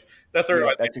third place. That's what it Yeah,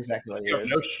 reminds me. that's exactly what he You have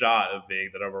is. no shot of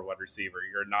being the number one receiver.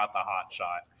 You're not the hot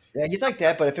shot. Yeah, he's like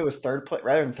that, but if it was third place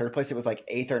rather than third place, it was like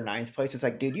eighth or ninth place. It's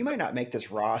like, dude, you might not make this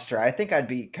roster. I think I'd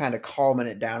be kind of calming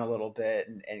it down a little bit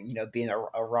and you know, being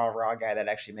a raw guy that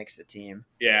actually makes the team.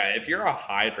 Yeah, if you're a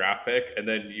high draft pick and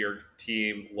then your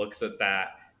team looks at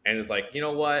that and is like, you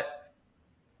know what?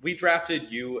 we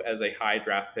drafted you as a high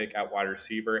draft pick at wide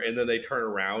receiver, and then they turn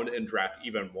around and draft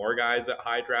even more guys at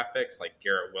high draft picks like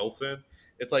Garrett Wilson.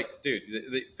 It's like, dude,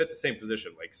 they fit the same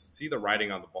position. Like, see the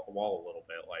writing on the wall a little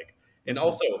bit. Like, and Hmm.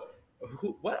 also,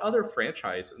 what other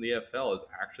franchise in the NFL is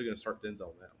actually going to start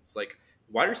Denzel Mims? Like,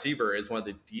 wide receiver is one of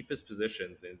the deepest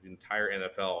positions in the entire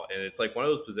NFL, and it's like one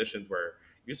of those positions where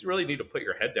you just really need to put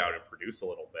your head down and produce a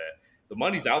little bit. The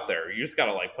money's out there. You just got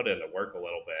to like put in the work a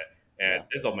little bit. And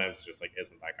Yeah. Denzel Mims just like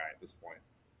isn't that guy at this point.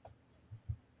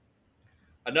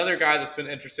 Another guy that's been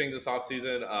interesting this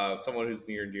offseason, someone who's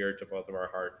near and dear to both of our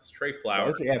hearts, Trey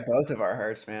Flowers. Both of our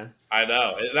hearts, man. I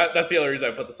know. That's the other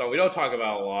reason I put this on. We don't talk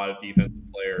about a lot of defensive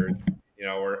players. You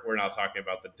know, we're not talking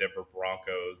about the Denver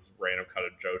Broncos, random cut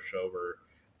of Joe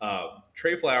Schober.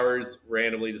 Trey Flowers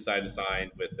randomly decided to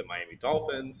sign with the Miami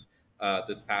Dolphins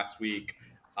this past week.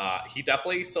 He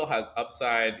definitely still has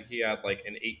upside. He had like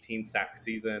an 18 sack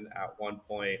season at one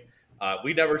point.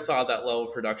 We never saw that level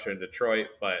of production in Detroit,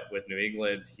 but with New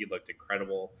England, he looked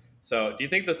incredible. So, do you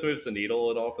think this moves the needle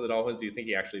at all for the Dolphins? Do you think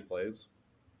he actually plays?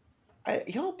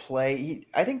 He'll play.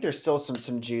 I think there's still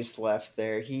some juice left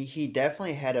there. He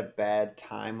definitely had a bad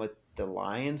time with the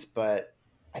Lions, but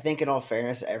I think in all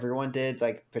fairness, everyone did.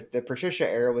 Like the Patricia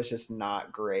era was just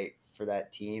not great for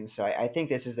that team. So I think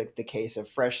this is the case of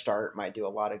fresh start might do a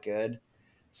lot of good.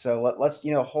 So let's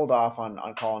hold off on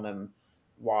calling him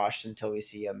washed until we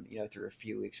see him through a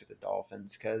few weeks with the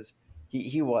Dolphins because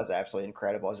he was absolutely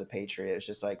incredible as a Patriot. It's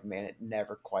just like man, it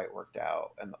never quite worked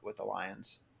out with the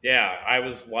Lions. Yeah, I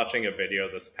was watching a video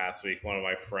this past week. One of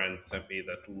my friends sent me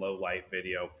this low light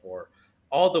video for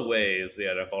all the ways the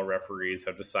NFL referees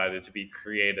have decided to be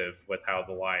creative with how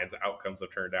the Lions' outcomes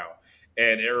have turned out.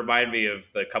 And it reminded me of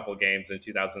the couple games in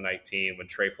 2019 when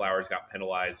Trey Flowers got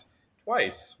penalized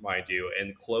twice, mind you,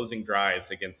 in closing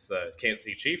drives against the Kansas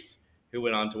City Chiefs, who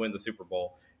went on to win the Super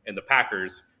Bowl, and the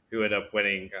Packers, who ended up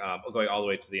winning, going all the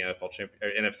way to the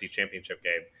NFC Championship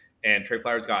game. And Trey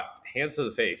Flowers got hands to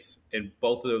the face in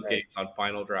both of those Right. games on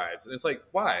final drives. And it's like,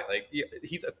 why? Like,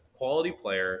 he's a quality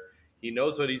player. He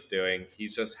knows what he's doing.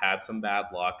 He's just had some bad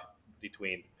luck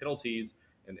between penalties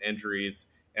and injuries.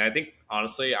 And I think,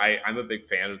 honestly, I'm a big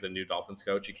fan of the new Dolphins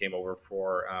coach. He came over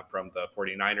from the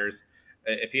 49ers.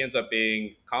 If he ends up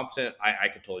being competent, I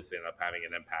could totally see him up having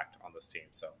an impact on this team.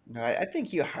 So, No, I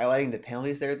think you highlighting the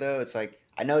penalties there, though, it's like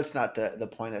I know it's not the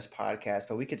point of this podcast,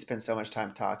 but we could spend so much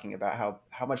time talking about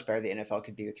how much better the NFL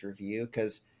could be with review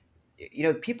because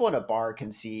people in a bar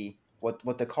can see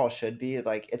what the call should be.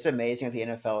 Like it's amazing that the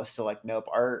NFL is still like, nope,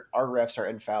 our refs are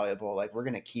infallible. Like we're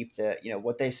gonna keep the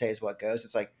what they say is what goes.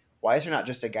 It's like why is there not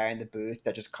just a guy in the booth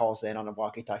that just calls in on a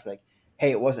walkie-talkie like,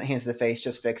 hey, it wasn't hands to the face,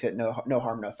 just fix it, no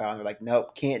harm, no foul. And they're like,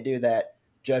 nope, can't do that.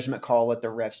 Judgment call, let the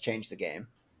refs change the game.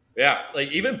 yeah,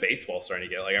 like even baseball starting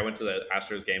to get like I went to the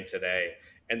Astros game today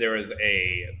and there was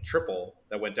a triple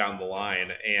that went down the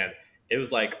line and it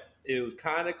was like it was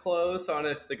kind of close on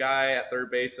if the guy at third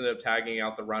base ended up tagging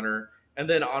out the runner and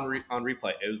then on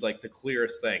replay it was like the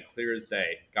clearest thing, clear as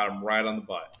day, got him right on the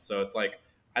butt. So it's like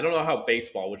I don't know how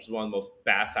baseball, which is one of the most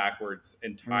backwards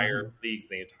entire Mm-hmm. leagues,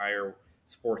 the entire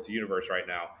sports universe right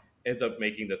now, ends up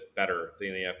making this better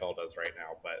than the NFL does right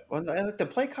now. But Well, the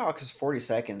play clock is 40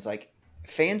 seconds. Like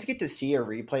fans get to see a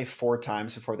replay four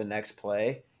times before the next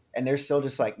play, and they're still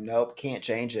just like, nope, can't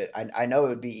change it. I know it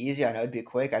would be easy. I know it'd be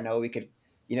quick. I know we could,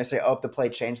 say, oh, the play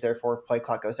changed, therefore play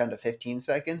clock goes down to 15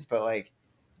 seconds. But like,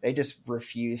 they just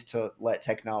refuse to let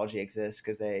technology exist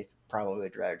because they probably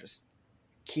would rather just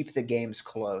keep the games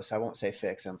close. I won't say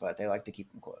fix them, but they like to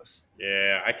keep them close.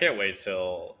 yeah, I can't wait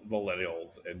till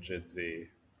millennials and Gen Z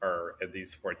are in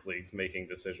these sports leagues making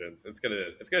decisions. It's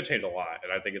gonna change a lot,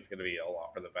 and I think it's gonna be a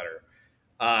lot for the better.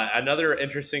 Another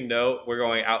interesting note: we're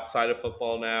going outside of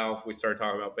football now. We started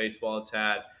talking about baseball a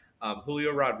tad.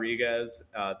 Julio Rodriguez,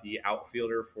 the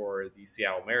outfielder for the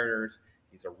Seattle Mariners,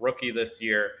 he's a rookie this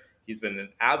year. He's been an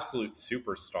absolute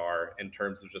superstar in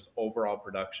terms of just overall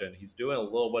production. He's doing a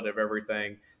little bit of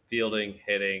everything: fielding,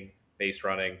 hitting, base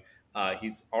running.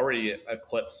 He's already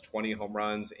eclipsed 20 home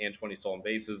runs and 20 stolen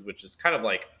bases, which is kind of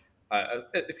like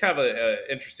it's kind of an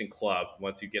interesting club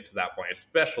once you get to that point,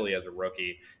 especially as a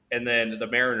rookie. And then the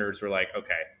Mariners were like,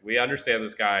 okay, we understand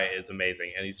this guy is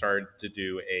amazing, and he started to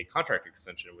do a contract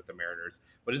extension with the Mariners.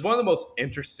 But it's one of the most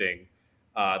interesting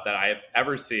that I have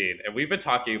ever seen. And we've been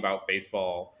talking about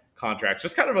baseball contracts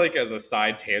just kind of like as a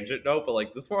side tangent note, but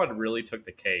like this one really took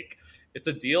the cake. It's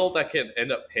a deal that can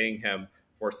end up paying him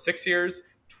for 6 years,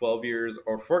 12 years,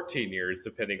 or 14 years,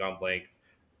 depending on length.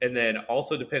 And then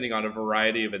also depending on a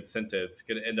variety of incentives,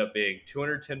 could end up being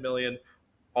 210 million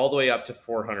all the way up to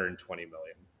 420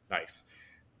 million. Nice.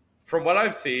 From what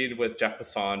I've seen with Jeff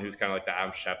Passan, who's kind of like the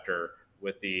Adam Schefter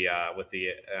with the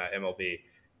MLB.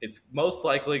 It's most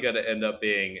likely going to end up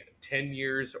being 10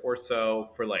 years or so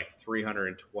for like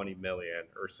 320 million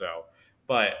or so.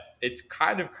 But it's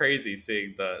kind of crazy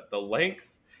seeing the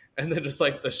length and then just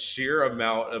like the sheer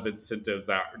amount of incentives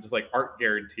that just like aren't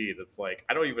guaranteed. It's like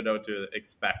I don't even know what to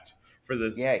expect for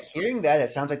this. Yeah, hearing that, it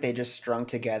sounds like they just strung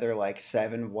together like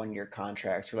 7 1-year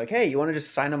contracts. We're like, hey, you want to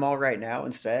just sign them all right now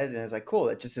instead? And it's like, cool,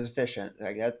 it just is efficient.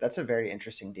 Like that's a very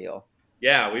interesting deal.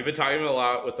 Yeah, we've been talking a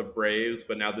lot with the Braves,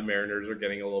 but now the Mariners are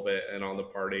getting a little bit in on the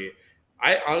party.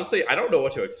 I honestly, I don't know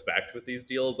what to expect with these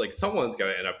deals. Like, someone's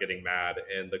going to end up getting mad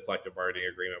in the collective bargaining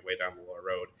agreement way down the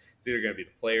road. It's either going to be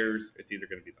the players, it's either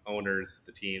going to be the owners,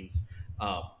 the teams.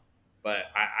 Um, but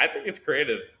I think it's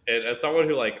creative. And as someone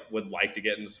who like would like to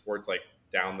get into sports like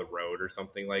down the road or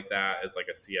something like that, as like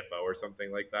a CFO or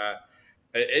something like that,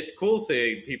 it's cool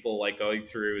seeing people like going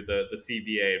through the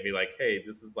CBA and be like, hey,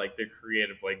 this is like the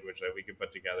creative language that we can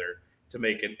put together to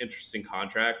make an interesting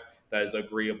contract that is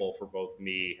agreeable for both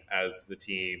me as the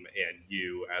team and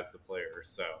you as the player.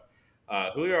 So,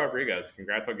 Julio Rodriguez,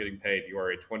 congrats on getting paid. You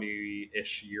are a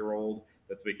 20-ish year old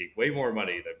that's making way more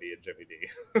money than me and Jimmy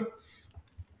D.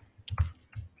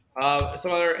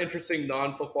 Some other interesting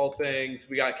non-football things.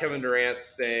 We got Kevin Durant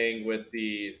staying with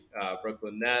the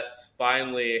Brooklyn Nets,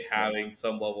 finally having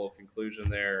some level of conclusion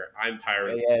there. I'm tired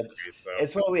of the Yeah, injuries, so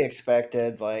it's what we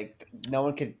expected. Like no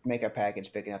one could make a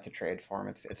package big enough to trade for him.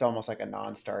 It's almost like a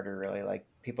non-starter, really. Like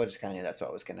people just kind of knew that's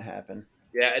what was going to happen.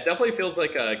 yeah, it definitely feels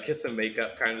like a kiss and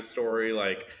makeup kind of story.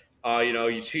 Like,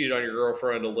 you cheated on your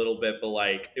girlfriend a little bit, but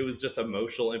like it was just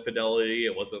emotional infidelity.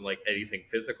 It wasn't like anything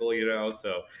physical.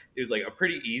 So it was like a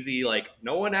pretty easy, like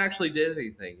no one actually did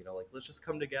anything. Like let's just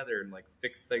come together and like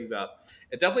fix things up.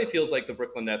 It definitely feels like the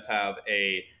Brooklyn Nets have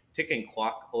a ticking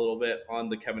clock a little bit on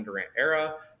the Kevin Durant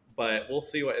era, but we'll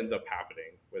see what ends up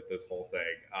happening with this whole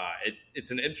thing.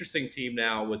 It's an interesting team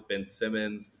now with Ben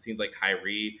Simmons. It seems like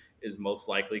Kyrie is most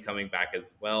likely coming back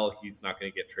as well. He's not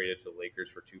going to get traded to the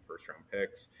Lakers for 2 first-round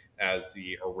picks, as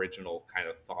the original kind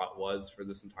of thought was for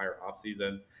this entire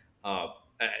offseason. Uh,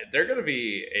 they're going to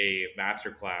be a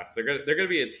masterclass. They're going to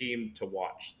be a team to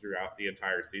watch throughout the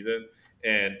entire season,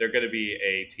 and they're going to be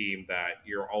a team that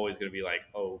you're always going to be like,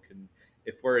 oh,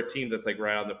 if we're a team that's like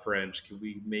right on the fringe, can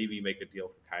we maybe make a deal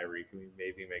for Kyrie? Can we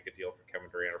maybe make a deal for Kevin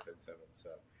Durant or Ben Simmons? So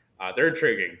they're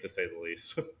intriguing to say the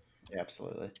least. Yeah,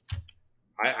 absolutely.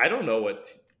 I don't know what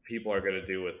people are going to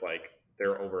do with like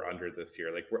their over under this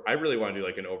year. Like, I really want to do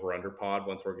like an over under pod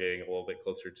once we're getting a little bit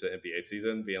closer to NBA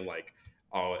season, being like,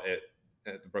 oh,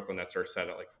 the Brooklyn Nets are set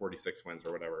at like 46 wins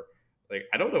or whatever. Like,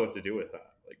 I don't know what to do with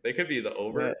that. Like, they could be the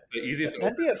over, But the easiest over,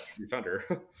 that'd be a easiest under.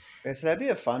 yeah, so that'd be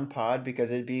a fun pod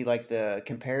because it'd be like the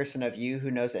comparison of you who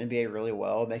knows the NBA really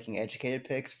well making educated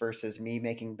picks versus me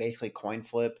making basically coin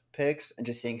flip picks and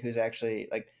just seeing who's actually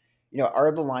like,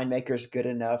 are the line makers good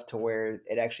enough to where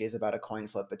it actually is about a coin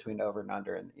flip between over and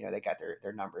under and they got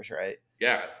their numbers right.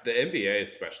 Yeah, the NBA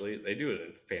especially, they do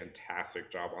a fantastic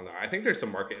job on that. I think there's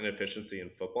some market inefficiency in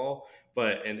football,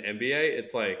 but in NBA,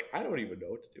 it's like I don't even know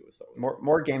what to do with some of it.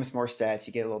 More games, more stats,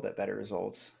 you get a little bit better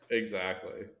results.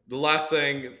 Exactly. The last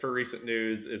thing for recent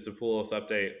news is the Poulos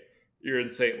update. You're in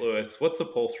St. Louis. What's the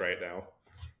pulse right now?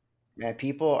 Man,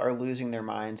 people are losing their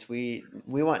minds. We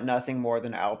want nothing more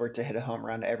than Albert to hit a home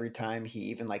run every time he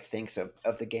even like thinks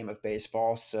of the game of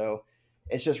baseball. So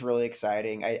it's just really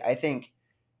exciting. I think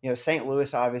St.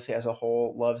 Louis obviously as a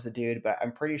whole loves the dude, but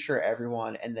I'm pretty sure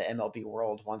everyone in the MLB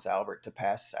world wants Albert to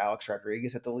pass Alex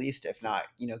Rodriguez at the least, if not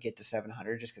get to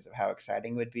 700, just because of how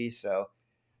exciting it would be. So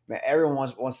man, everyone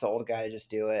wants the old guy to just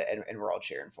do it, and we're all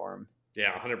cheering for him.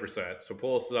 Yeah, 100%. So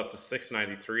Poulos is up to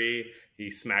 693.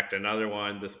 He smacked another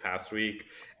one this past week.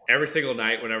 Every single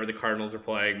night, whenever the Cardinals are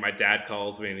playing, my dad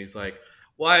calls me and he's like,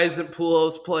 why isn't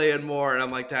Poulos playing more? And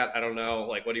I'm like, Dad, I don't know.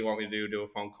 Like, what do you want me to do? Do a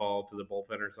phone call to the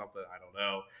bullpen or something? I don't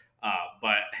know.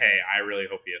 But hey, I really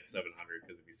hope he hits 700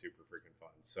 because it'd be super freaking fun.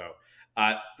 So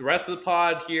the rest of the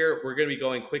pod here, we're going to be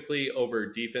going quickly over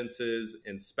defenses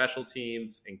and special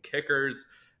teams and kickers.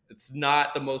 It's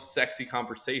not the most sexy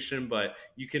conversation, but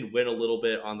you can win a little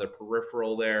bit on the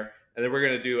peripheral there. And then we're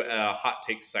going to do a hot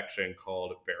take section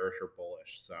called Bearish or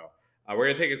Bullish. So we're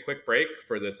going to take a quick break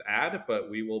for this ad,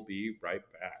 but we will be right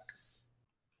back.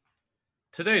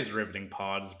 Today's riveting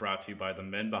pod is brought to you by the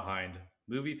men behind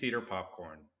Movie Theater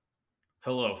Popcorn.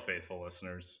 Hello, faithful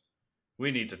listeners.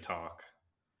 We need to talk.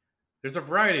 There's a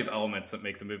variety of elements that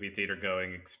make the movie theater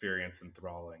going experience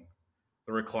enthralling.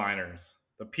 The recliners,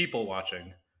 the people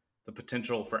watching, the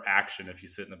potential for action if you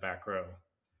sit in the back row.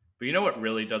 But you know what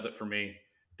really does it for me?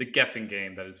 The guessing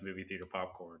game that is movie theater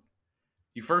popcorn.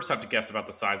 You first have to guess about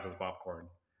the size of the popcorn.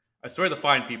 I swear the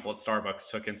fine people at Starbucks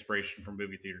took inspiration from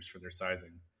movie theaters for their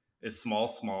sizing. Is small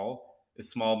small?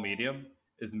 Is small medium?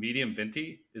 Is medium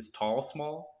venti? Is tall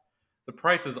small? The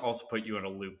prices also put you in a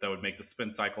loop that would make the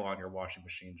spin cycle on your washing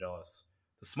machine jealous.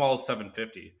 The small is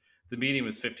 $7.50, the medium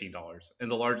is $15, and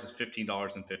the large is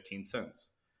 $15.15.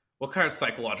 What kind of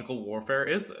psychological warfare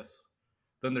is this?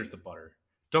 Then there's the butter.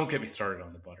 Don't get me started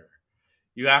on the butter.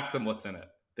 You ask them what's in it.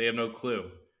 They have no clue.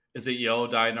 Is it yellow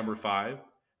dye number 5?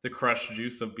 The crushed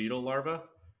juice of beetle larvae?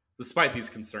 Despite these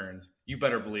concerns, you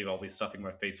better believe I'll be stuffing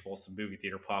my face full of some movie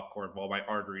theater popcorn while my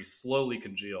arteries slowly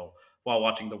congeal while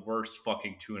watching the worst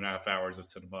fucking 2.5 hours of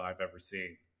cinema I've ever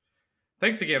seen.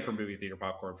 Thanks again for movie theater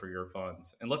popcorn for your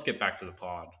funds, and let's get back to the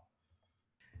pod.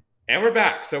 And we're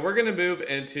back. So we're going to move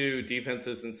into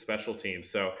defenses and special teams.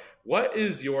 So, what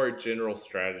is your general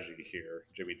strategy here,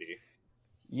 Jimmy D?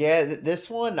 Yeah, this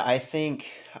one I think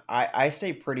I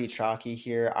stay pretty chalky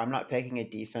here. I'm not picking a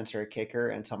defense or a kicker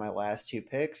until my last two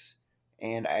picks,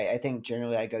 and I think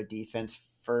generally I go defense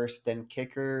first, then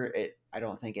kicker. I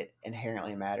don't think it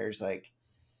inherently matters. Like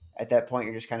at that point,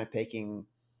 you're just kind of picking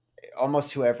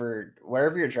almost wherever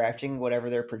you're drafting, whatever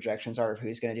their projections are of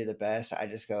who's going to do the best. I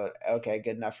just go, okay,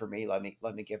 good enough for me. Let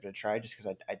me give it a try, just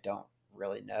because I don't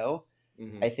really know.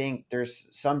 Mm-hmm. I think there's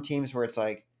some teams where it's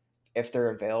like if they're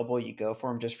available, you go for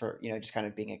them just for just kind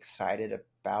of being excited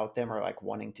about them or like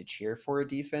wanting to cheer for a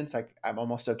defense. Like I'm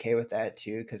almost okay with that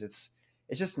too because it's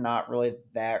just not really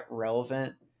that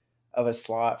relevant of a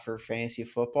slot for fantasy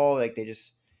football. Like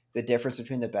the difference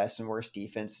between the best and worst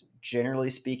defense, generally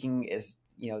speaking, is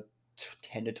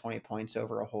 10 to 20 points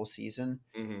over a whole season.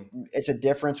 Mm-hmm. It's a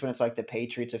difference when it's like the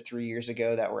Patriots of 3 years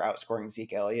ago that were outscoring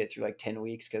Zeke Elliott through like 10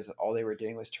 weeks because all they were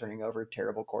doing was turning over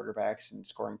terrible quarterbacks and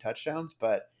scoring touchdowns.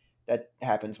 But that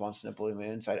happens once in a blue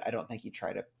moon. So I don't think you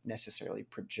try to necessarily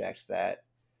project that.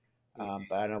 But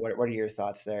I don't know. What are your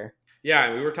thoughts there?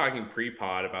 Yeah, we were talking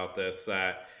pre-pod about this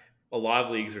that a lot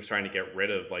of leagues are trying to get rid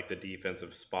of like the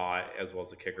defensive spot as well as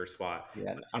the kicker spot.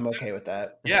 Yeah, But I'm okay with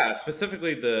that. yeah,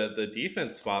 specifically the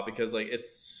defense spot because like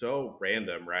it's so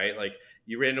random, right? Like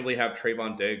you randomly have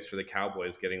Trayvon Diggs for the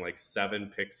Cowboys getting like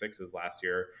 7 pick sixes last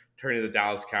year, turning the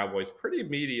Dallas Cowboys pretty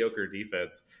mediocre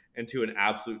defense into an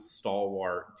absolute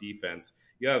stalwart defense.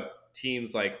 You have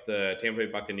teams like the Tampa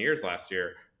Bay Buccaneers last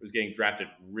year was getting drafted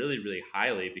really, really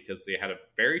highly because they had a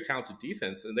very talented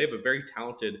defense and they have a very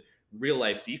talented real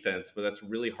life defense, but that's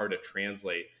really hard to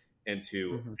translate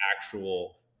into Mhm.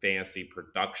 actual fantasy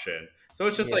production. So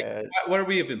it's just like, Yeah. what are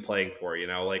we even playing for? You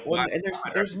know, like Well, why? and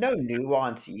there's no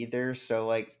nuance either. So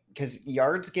like, because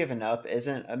yards given up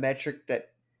isn't a metric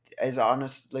that is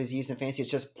honestly is used in fantasy.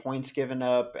 It's just points given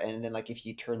up, and then like if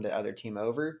you turn the other team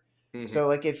over. Mhm. So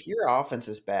like if your offense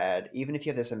is bad, even if you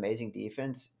have this amazing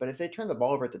defense, but if they turn the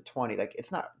ball over at the 20, like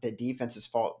it's not the defense's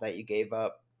fault that you gave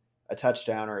up a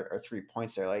touchdown or 3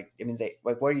 points there. Like I mean, they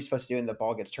like what are you supposed to do when the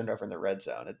ball gets turned over in the red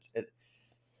zone?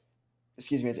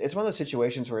 Excuse me, it's one of those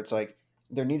situations where it's like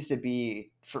there needs to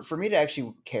be for me to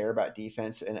actually care about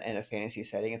defense in a fantasy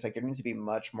setting. It's like there needs to be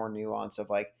much more nuance of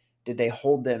like did they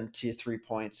hold them to 3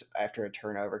 points after a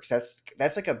turnover because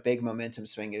that's like a big momentum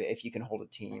swing if you can hold a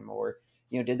team or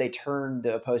did they turn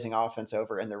the opposing offense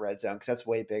over in the red zone because that's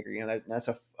way bigger. That's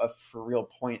a for real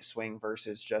point swing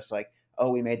versus just like oh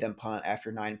we made them punt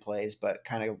after 9 plays but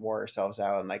kind of wore ourselves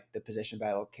out and like the position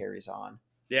battle carries on.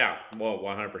 Yeah, well,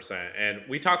 100%. And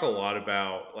we talk a lot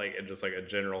about like in just like a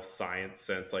general science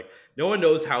sense, like no one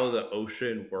knows how the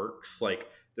ocean works. Like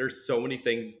there's so many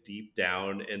things deep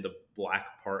down in the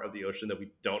black part of the ocean that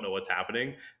we don't know what's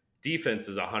happening. Defense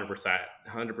is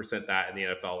 100% that in the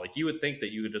NFL. Like you would think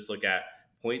that you would just look at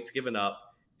points given up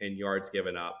and yards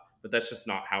given up, but that's just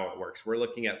not how it works. We're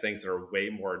looking at things that are way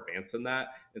more advanced than that.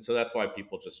 And so that's why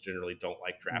people just generally don't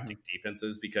like Hmm. drafting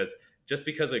defenses because just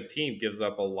because a team gives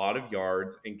up a lot of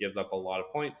yards and gives up a lot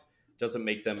of points doesn't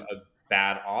make them a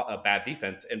bad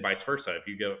defense, and vice versa. If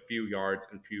you give a few yards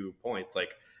and few points, like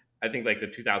I think like the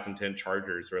 2010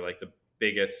 Chargers were like the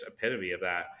biggest epitome of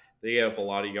that. They gave up a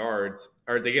lot of yards,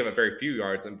 or they gave up very few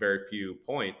yards and very few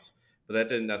points, but that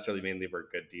didn't necessarily mean they were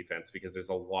good defense because there's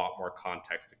a lot more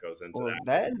context that goes into Well,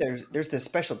 that. that there's this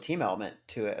special team element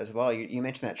to it as well. You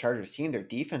mentioned that Chargers team, their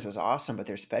defense was awesome, but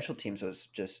their special teams was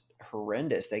just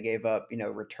horrendous. They gave up,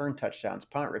 return touchdowns,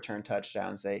 punt return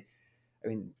touchdowns. I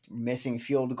mean, missing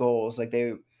field goals.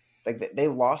 They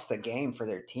lost the game for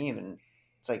their team, and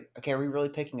it's like, okay, are we really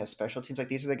picking a special teams? Like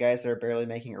these are the guys that are barely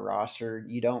making a roster.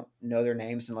 You don't know their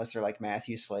names unless they're like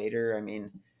Matthew Slater. I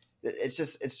mean, it's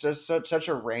just such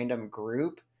a random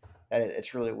group that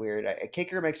it's really weird. A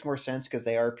kicker makes more sense because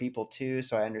they are people too,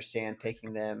 so I understand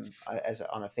picking them as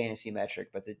on a fantasy metric.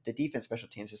 But the defense special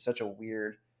teams is such a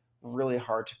weird really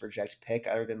hard to project pick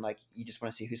other than like you just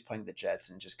want to see who's playing the Jets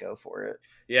and just go for it.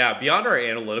 Yeah, beyond our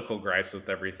analytical gripes with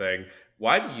everything,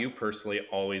 why do you personally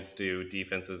always do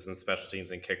defenses and special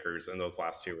teams and kickers in those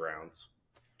last two rounds?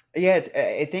 Yeah,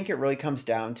 I think it really comes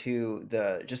down to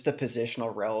the just the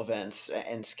positional relevance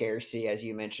and scarcity, as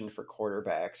you mentioned, for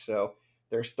quarterbacks. So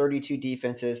there's 32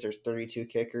 defenses, there's 32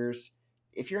 kickers.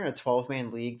 If you're in a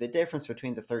 12-man league, the difference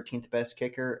between the 13th best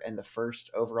kicker and the first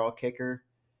overall kicker,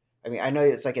 I mean, I know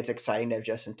it's exciting to have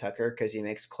Justin Tucker because he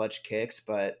makes clutch kicks,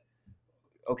 but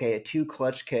okay, two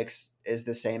clutch kicks is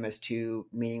the same as two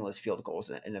meaningless field goals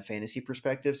in a fantasy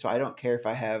perspective. So I don't care if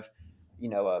I have,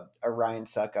 a Ryan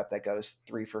Suckup that goes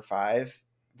 3 for 5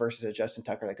 versus a Justin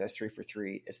Tucker that goes 3 for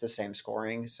 3. It's the same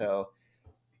scoring. So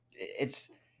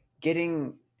it's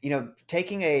getting,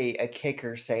 taking a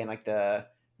kicker, say in like the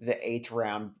eighth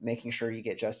round, making sure you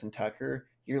get Justin Tucker.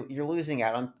 You're losing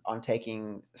out on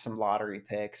taking some lottery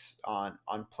picks on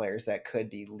players that could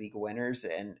be league winners,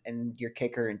 and your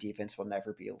kicker and defense will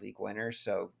never be a league winner.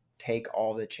 So take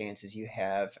all the chances you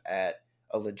have at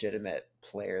a legitimate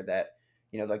player that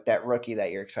like that rookie that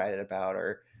you're excited about,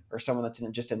 or someone that's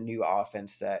in just a new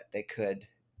offense that they could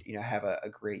have a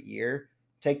great year.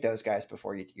 Take those guys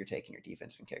before you're taking your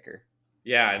defense and kicker.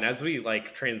 Yeah, and as we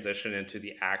like transition into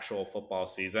the actual football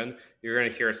season, you're going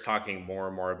to hear us talking more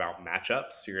and more about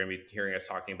matchups. You're going to be hearing us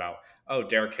talking about, oh,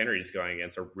 Derrick Henry's going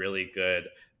against a really good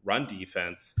run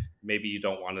defense. Maybe you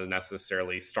don't want to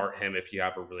necessarily start him if you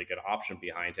have a really good option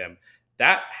behind him.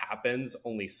 That happens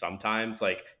only sometimes.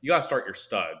 Like you got to start your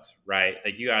studs, right?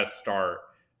 Like you got to start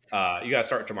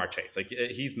Jamar Chase. Like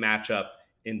he's matchup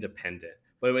independent.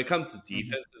 But when it comes to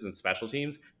defenses and special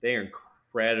teams, they are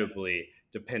incredibly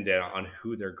dependent on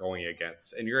who they're going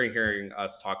against. And you're hearing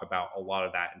us talk about a lot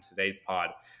of that in today's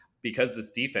pod because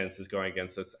this defense is going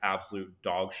against this absolute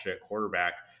dog shit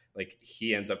quarterback. Like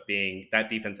that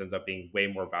defense ends up being way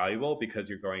more valuable because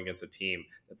you're going against a team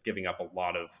that's giving up a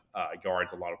lot of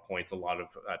yards, a lot of points, a lot of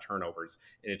turnovers,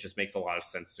 and it just makes a lot of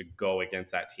sense to go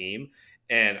against that team.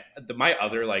 And my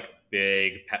other like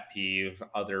big pet peeve,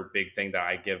 other big thing that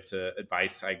I give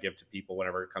to people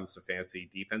whenever it comes to fantasy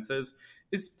defenses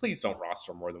is please don't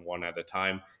roster more than one at a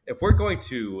time. If we're going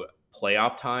to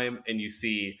playoff time and you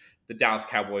see the Dallas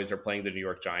Cowboys are playing the New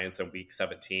York Giants in week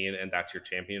 17 and that's your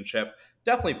championship,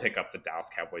 definitely pick up the Dallas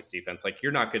Cowboys defense. Like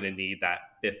you're not going to need that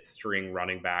fifth string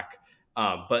running back.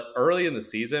 But early in the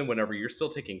season, whenever you're still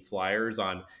taking flyers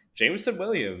on Jameson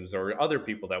Williams or other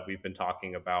people that we've been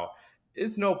talking about,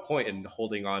 it's no point in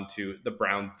holding on to the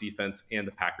Browns defense and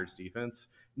the Packers defense.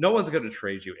 No one's going to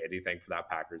trade you anything for that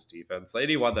Packers defense.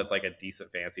 Anyone that's like a decent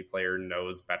fantasy player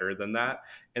knows better than that.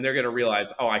 And they're going to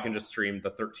realize, oh, I can just stream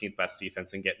the 13th best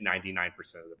defense and get 99% of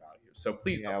the value. So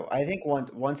please don't. I think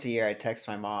once a year I text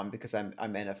my mom because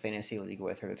I'm in a fantasy league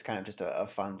with her. It's kind of just a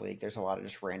fun league. There's a lot of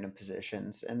just random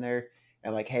positions in there. And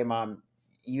I'm like, hey mom,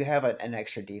 you have an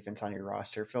extra defense on your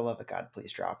roster. For the love of God,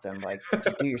 please drop them. Like,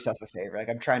 do yourself a favor. Like,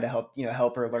 I'm trying to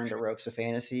help her learn the ropes of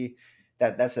fantasy.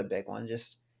 That's a big one.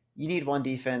 Just you need one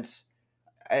defense.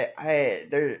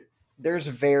 There's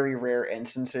very rare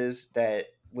instances that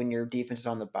when your defense is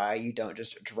on the bye, you don't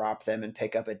just drop them and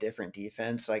pick up a different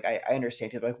defense. Like, I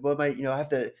understand people like, well, I have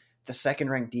the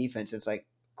second ranked defense. It's like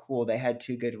cool. They had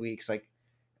 2 good weeks. Like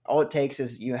all it takes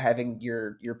is you having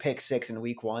your pick 6 in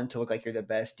week 1 to look like you're the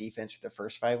best defense for the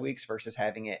first 5 weeks versus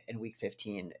having it in week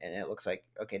 15 and it looks like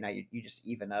okay now you just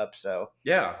even up. So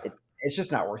Yeah. it's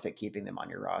just not worth it keeping them on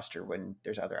your roster when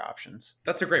there's other options.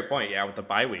 That's a great point. Yeah, with the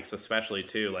bye weeks, especially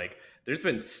too. Like, there's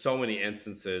been so many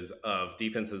instances of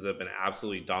defenses that have been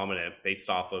absolutely dominant based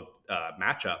off of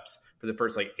matchups for the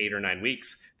first like 8 or 9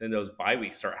 weeks. Then those bye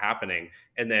weeks start happening,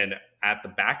 and then at the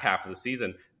back half of the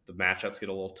season, the matchups get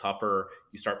a little tougher.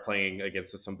 You start playing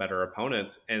against some better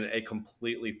opponents, and it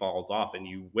completely falls off. And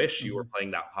you wish you were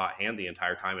playing that hot hand the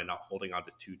entire time and not holding on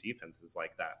to two defenses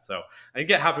like that. So I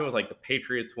think it happened with like the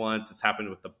Patriots once. It's happened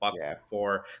with the Bucs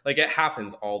before. Like it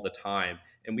happens all the time,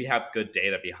 and we have good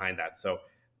data behind that. So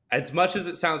as much as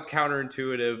it sounds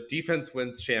counterintuitive, defense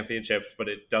wins championships, but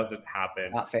it doesn't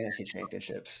happen. Not fantasy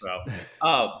championships. So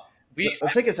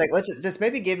let's take a sec. Let's just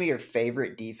maybe give me your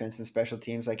favorite defense and special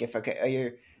teams. Like if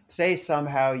you're say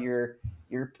somehow you're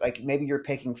like maybe you're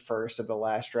picking first of the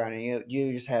last round and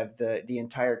you just have the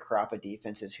entire crop of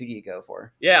defenses. Who do you go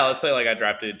for? Yeah, let's say like I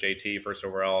drafted JT first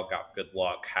overall, got good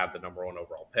luck, had the number 1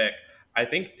 overall pick. I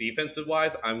think defensive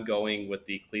wise, I'm going with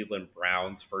the Cleveland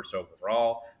Browns first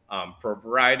overall for a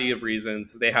variety of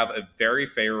reasons. They have a very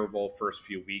favorable first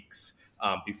few weeks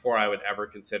before I would ever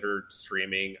consider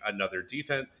streaming another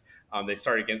defense. They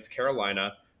start against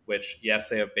Carolina, which, yes,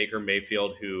 they have Baker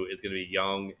Mayfield, who is going to be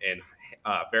young and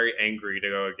very angry to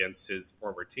go against his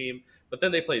former team. But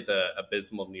then they played the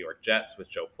abysmal New York Jets with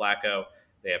Joe Flacco.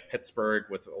 They have Pittsburgh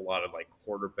with a lot of like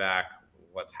quarterback,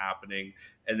 what's happening.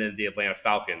 And then the Atlanta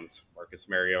Falcons, Marcus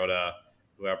Mariota,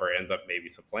 whoever ends up maybe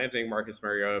supplanting Marcus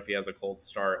Mariota if he has a cold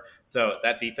start. So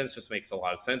that defense just makes a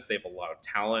lot of sense. They have a lot of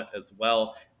talent as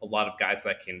well, a lot of guys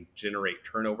that can generate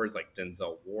turnovers like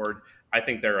Denzel Ward. I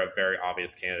think they're a very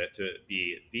obvious candidate to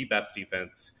be the best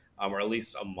defense, or at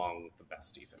least among the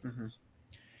best Mm-hmm. defenses.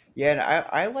 Yeah, and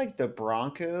I like the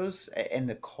Broncos and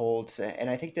the Colts, and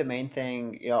I think the main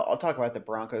thing, I'll talk about the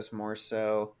Broncos more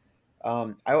so.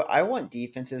 I want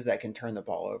defenses that can turn the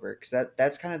ball over because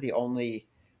that's kind of the only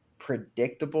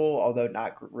predictable, although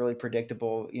not really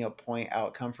predictable, point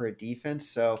outcome for a defense.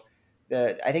 So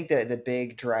I think the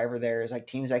big driver there is like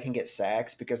teams that can get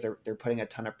sacks because they're putting a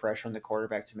ton of pressure on the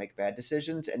quarterback to make bad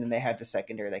decisions, and then they have the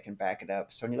secondary that can back it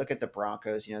up. So when you look at the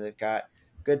Broncos, they've got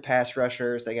good pass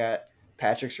rushers, they got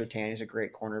Patrick Surtain is a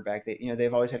great cornerback.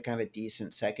 They've always had kind of a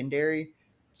decent secondary.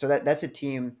 So that's a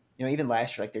team, even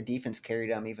last year, like their defense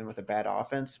carried them even with a bad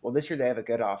offense. Well, this year they have a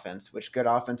good offense, which good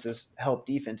offenses help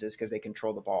defenses because they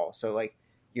control the ball. So like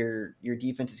your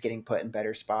defense is getting put in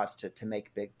better spots to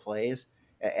make big plays,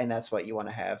 and that's what you want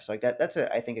to have. So like that's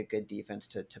I think a good defense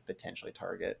to potentially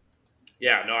target.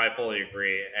 Yeah, no, I fully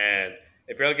agree. And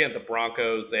if you're looking at the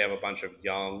Broncos, they have a bunch of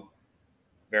young,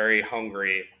 very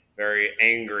hungry, very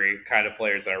angry kind of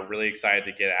players that are really excited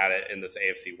to get at it in this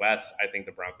AFC West. I think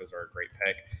the Broncos are a great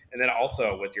pick. And then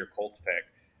also with your Colts pick,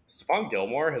 Stephon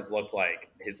Gilmore has looked like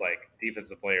his like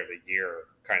defensive player of the year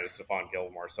kind of Stephon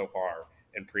Gilmore so far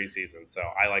in preseason. So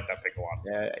I like that pick a lot as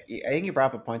well. Yeah, I think you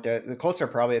brought up a point there. The Colts are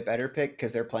probably a better pick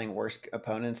because they're playing worse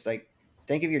opponents. Like,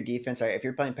 think of your defense. Right? If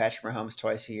you're playing Patrick Mahomes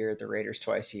twice a year, the Raiders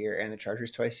twice a year, and the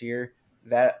Chargers twice a year,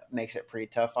 that makes it pretty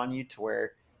tough on you to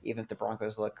where even if the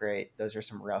Broncos look great, those are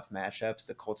some rough matchups.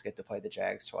 The Colts get to play the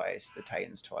Jags twice, the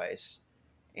Titans twice,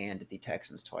 and the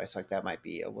Texans twice. Like, that might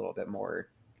be a little bit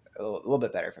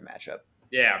better for matchup.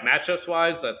 Yeah, matchups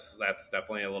wise, that's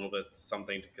definitely a little bit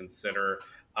something to consider.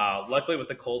 Luckily, with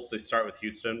the Colts, they start with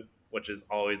Houston, which is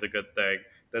always a good thing.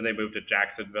 Then they move to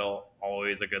Jacksonville,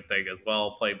 always a good thing as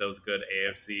well. Played those good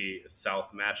AFC South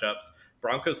matchups.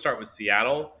 Broncos start with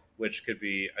Seattle, which could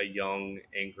be a young,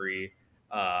 angry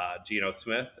Geno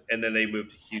Smith, and then they move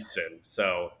to Houston.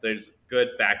 So there's good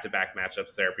back-to-back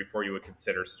matchups there before you would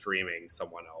consider streaming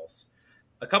someone else.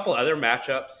 A couple other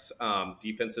matchups,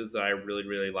 defenses that I really,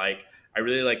 really like. I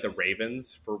really like the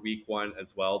Ravens for week one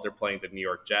as well. They're playing the New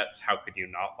York Jets. How could you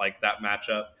not like that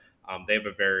matchup? They have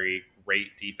a very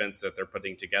great defense that they're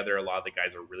putting together. A lot of the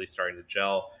guys are really starting to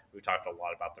gel. We've talked a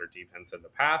lot about their defense in the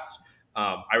past.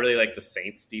 I really like the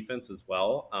Saints defense as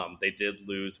well. They did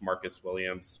lose Marcus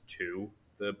Williams to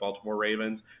the Baltimore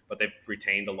Ravens, but they've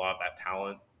retained a lot of that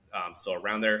talent still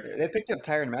around there. They picked up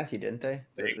Tyron Matthew, didn't they?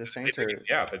 The Saints are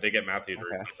Yeah, they did get Matthew to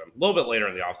okay. replace him a little bit later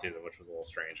in the offseason, which was a little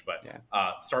strange. But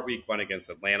Yeah. start week one against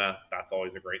Atlanta, that's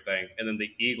always a great thing. And then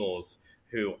the Eagles,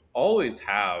 who always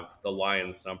have the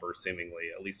Lions number,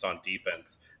 seemingly, at least on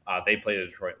defense. They play the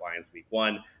Detroit Lions week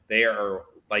one. They are,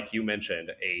 like you mentioned,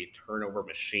 a turnover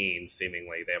machine,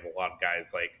 seemingly. They have a lot of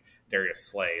guys like Darius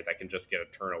Slay that can just get a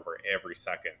turnover every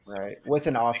second. So Right. With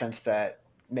an offense that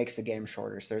makes the game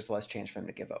shorter, so there's less chance for them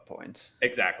to give up points.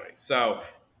 exactly. So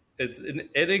it's an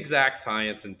inexact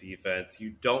science in defense.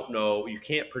 You don't know, you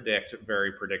can't predict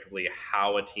very predictably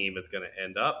how a team is going to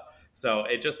end up. So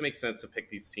it just makes sense to pick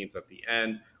these teams at the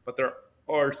end. But there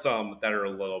are some that are a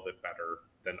little bit better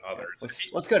than Yeah. others.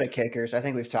 Let's go to kickers. I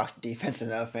think we've talked defense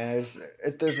enough, man.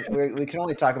 We can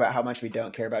only talk about how much we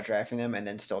don't care about drafting them, and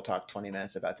then still talk 20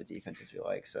 minutes about the defenses we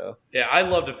like. So Yeah, I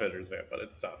love defenders, man, but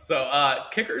it's tough. So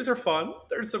kickers are fun.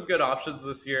 There's some good options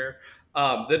this year.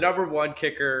 The number one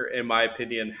kicker, in my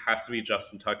opinion, has to be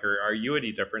Justin Tucker. Are you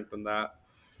any different than that?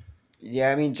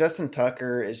 yeah, I mean Justin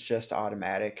Tucker is just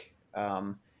automatic.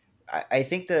 I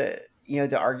think the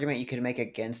argument you could make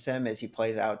against him is he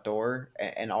plays outdoor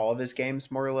and all of his games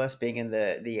more or less being in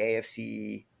the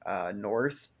AFC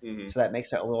North, Mm-hmm. so that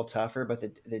makes it a little tougher. But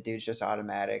the dude's just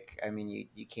automatic. I mean,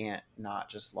 you can't not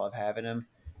just love having him.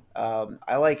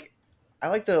 I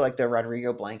like the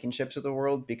Rodrigo Blankenships of the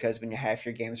world because when you have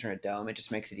your games are in a dome, it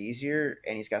just makes it easier.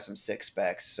 And he's got some sick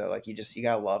specs, so like you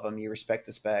gotta love him. You respect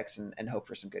the specs and hope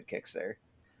for some good kicks there.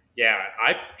 Yeah,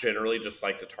 I generally just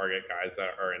like to target guys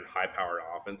that are in high powered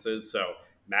offenses. So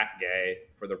Matt Gay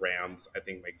for the Rams, I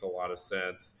think makes a lot of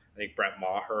sense. I think Brett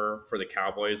Maher for the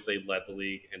Cowboys, they led the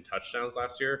league in touchdowns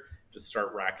last year. Just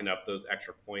start racking up those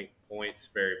extra points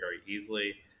very, very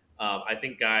easily. I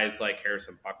think guys like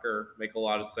Harrison Bucker make a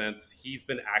lot of sense. He's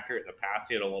been accurate in the past.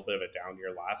 He had a little bit of a down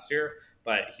year last year,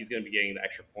 but he's going to be getting the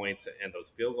extra points and those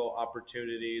field goal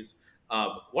opportunities.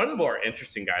 One of the more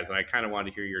interesting guys, and I kind of wanted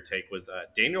to hear your take, was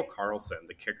Daniel Carlson,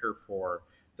 the kicker for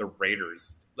the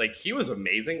Raiders. Like, he was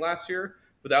amazing last year,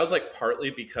 but that was like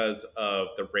partly because of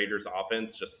the Raiders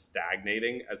offense just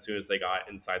stagnating as soon as they got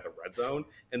inside the red zone,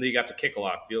 and then you got to kick a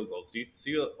lot of field goals. Do you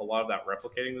see a lot of that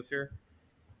replicating this year?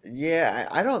 Yeah,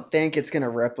 I don't think it's going to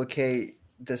replicate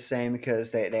the same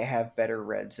because they have better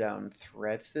red zone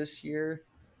threats this year.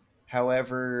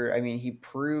 However, I mean, he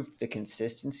proved the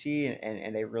consistency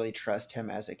and they really trust him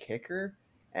as a kicker.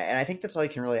 And I think that's all you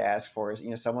can really ask for is,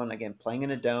 someone again playing in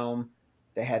a dome.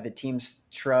 They have the team's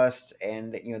trust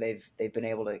and that, they've been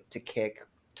able to kick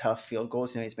tough field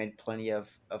goals. He's made plenty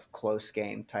of close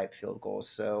game type field goals.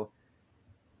 So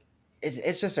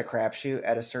it's just a crapshoot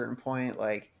at a certain point.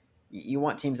 Like you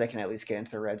want teams that can at least get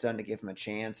into the red zone to give them a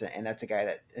chance, and that's a guy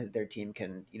that their team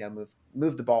can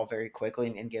move the ball very quickly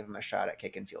and give them a shot at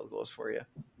kicking field goals for you.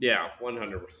 Yeah,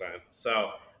 100%. So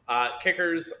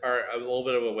kickers are a little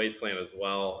bit of a wasteland as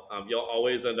well. You'll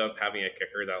always end up having a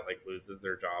kicker that like loses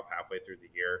their job halfway through the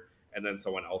year, and then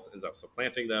someone else ends up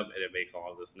supplanting them, and it makes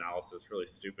all of this analysis really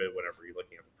stupid whenever you're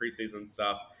looking at the preseason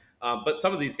stuff. But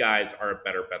some of these guys are a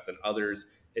better bet than others.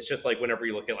 It's just like whenever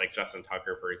you look at like Justin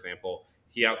Tucker, for example,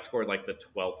 he outscored like the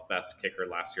 12th best kicker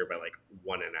last year by like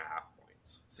 1.5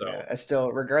 points. So yeah,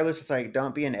 still, regardless, it's like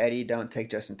don't be an Eddie. Don't take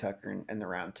Justin Tucker in the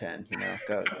round 10.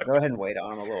 Go ahead and wait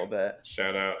on him a little bit.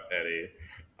 shout out Eddie.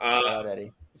 Shout out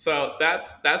Eddie. So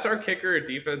that's our kicker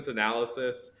defense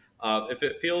analysis. If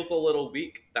it feels a little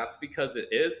weak, that's because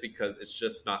it's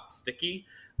just not sticky.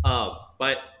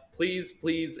 But please,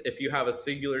 if you have a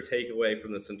singular takeaway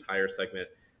from this entire segment,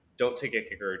 don't take a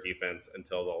kicker or defense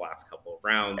until the last couple of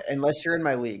rounds. Unless you're in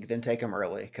my league, then take them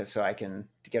early so I can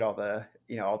get all the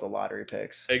lottery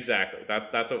picks. Exactly.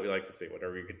 That's what we like to see.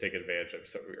 Whenever you can take advantage of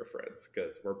some of your friends,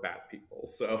 because we're bad people.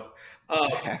 So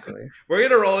exactly. We're going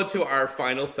to roll into our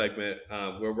final segment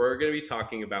where we're going to be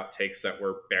talking about takes that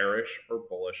we're bearish or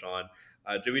bullish on.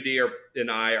 WD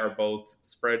and I are both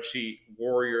spreadsheet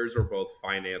warriors. We're both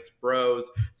finance bros.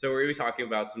 So we're going to be talking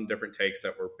about some different takes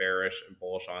that we're bearish and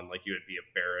bullish on, like you would be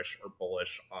a bearish or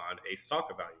bullish on a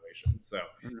stock evaluation. So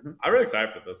I'm really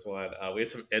excited for this one. We have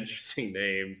some interesting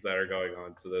names that are going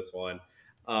on to this one.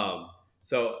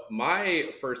 So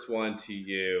my first one to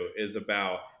you is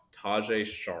about Tajay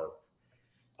Sharp.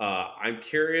 I'm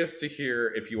curious to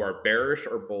hear if you are bearish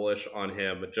or bullish on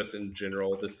him just in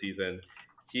general this season.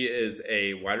 He is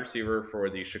a wide receiver for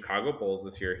the Chicago Bulls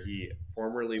this year. He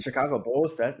formerly Chicago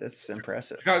Bulls. That's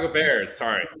impressive. Chicago Bears.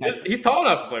 Sorry, he's tall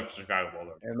enough to play for Chicago Bulls.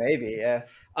 Maybe, yeah.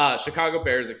 Chicago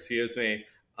Bears. Excuse me.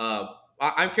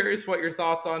 I'm curious what your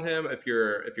thoughts on him. If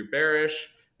you're bearish,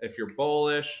 if you're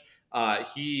bullish.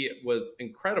 He was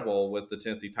incredible with the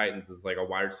Tennessee Titans as like a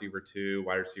wide receiver 2,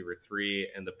 wide receiver 3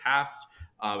 in the past.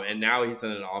 And now he's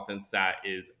in an offense that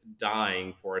is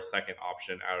dying for a second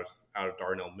option out of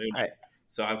Darnell Mooney.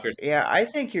 So I'm curious. Yeah, I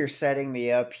think you're setting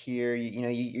me up here.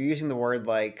 You're using the word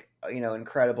like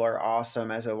incredible or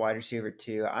awesome as a wide receiver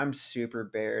too. I'm super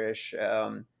bearish.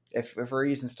 If we're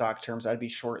using stock terms, I'd be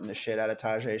shorting the shit out of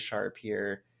Tajay Sharp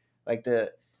here. Like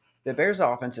the Bears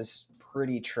offense is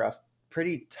pretty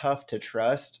tough to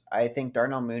trust. I think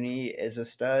Darnell Mooney is a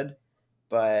stud,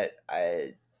 but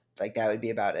that would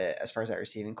be about it as far as that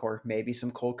receiving core. Maybe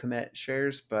some Cole Kmet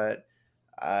shares, but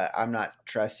I'm not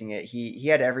trusting it. He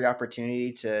had every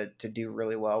opportunity to do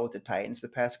really well with the Titans the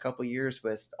past couple of years,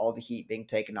 with all the heat being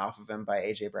taken off of him by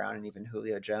AJ Brown and even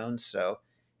Julio Jones. So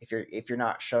if you're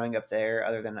not showing up there,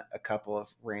 other than a couple of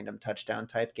random touchdown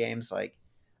type games, like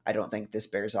I don't think this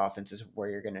Bears offense is where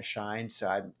you're going to shine. So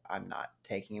I'm not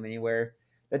taking him anywhere.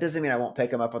 That doesn't mean I won't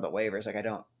pick him up on the waivers. Like I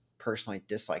don't personally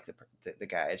dislike the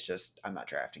guy. It's just I'm not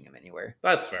drafting him anywhere.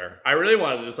 That's fair. I really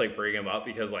wanted to just like bring him up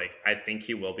because like I think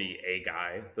he will be a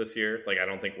guy this year. Like I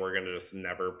don't think we're gonna just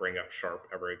never bring up Sharp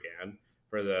ever again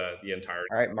for the entire.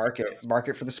 All right, mark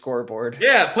it for the scoreboard.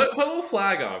 Yeah, put a little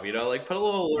flag on, like put a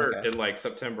little alert in like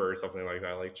September or something like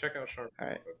that. Like check out Sharp. All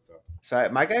right. So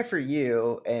my guy for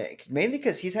you, mainly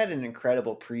because he's had an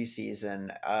incredible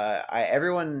preseason.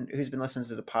 Everyone who's been listening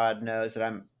to the pod knows that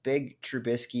I'm big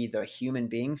Trubisky, the human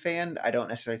being fan. I don't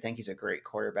necessarily think he's a great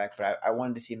quarterback, but I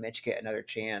wanted to see Mitch get another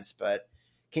chance. But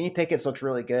Kenny Pickett's looked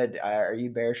really good. Are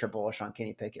you bearish or bullish on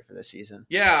Kenny Pickett for this season?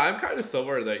 Yeah, I'm kind of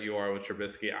similar that you are with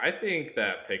Trubisky. I think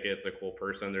that Pickett's a cool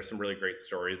person. There's some really great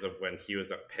stories of when he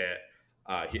was at Pitt.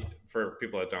 For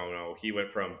people that don't know, he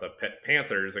went from the Pitt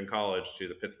Panthers in college to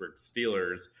the Pittsburgh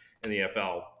Steelers in the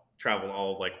NFL, traveled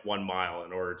all of like 1 mile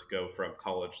in order to go from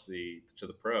college to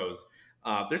the pros.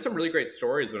 There's some really great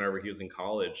stories whenever he was in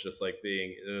college, just like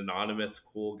being an anonymous,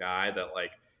 cool guy that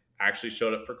like actually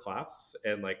showed up for class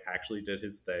and like actually did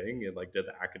his thing and like did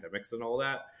the academics and all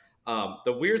that.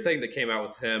 The weird thing that came out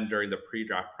with him during the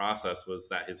pre-draft process was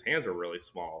that his hands were really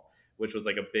small, which was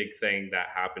like a big thing that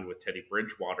happened with Teddy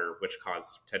Bridgewater, which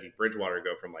caused Teddy Bridgewater to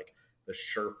go from like the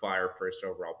surefire first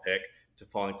overall pick to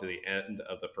falling to the end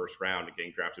of the first round and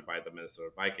getting drafted by the Minnesota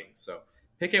Vikings. So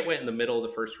Pickett went in the middle of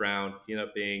the first round. He ended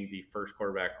up being the first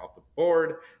quarterback off the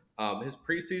board. His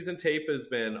preseason tape has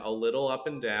been a little up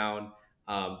and down.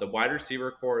 The wide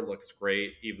receiver core looks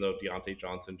great, even though Deontay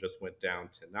Johnson just went down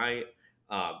tonight.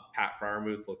 Pat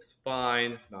Fryermuth looks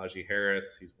fine. Najee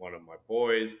Harris, he's one of my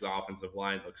boys. The offensive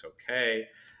line looks okay.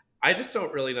 I just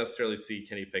don't really necessarily see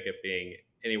Kenny Pickett being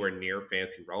anywhere near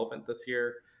fantasy relevant this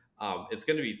year. It's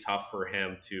going to be tough for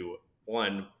him to,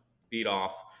 one, beat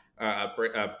off,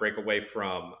 break away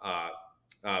from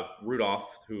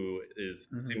Rudolph, who is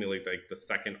seemingly like the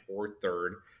second or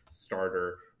third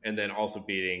starter, and then also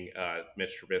beating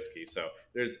Mitch Trubisky. So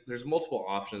there's multiple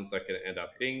options that could end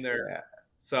up being there. Yeah.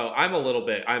 So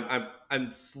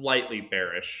I'm slightly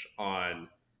bearish on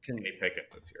Kenny Pickett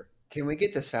this year. Can we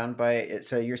get the soundbite?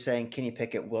 So you're saying Kenny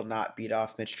Pickett will not beat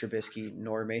off Mitch Trubisky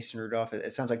nor Mason Rudolph?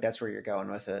 It sounds like that's where you're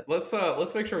going with it.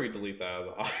 Let's make sure we delete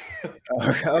that.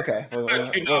 Okay. Well,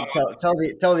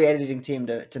 tell the editing team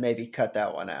to maybe cut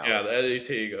that one out. Yeah, the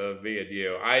editing of me and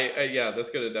you. Yeah,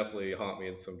 that's gonna definitely haunt me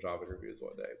in some job interviews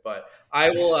one day. But I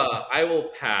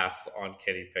will pass on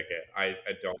Kenny Pickett. I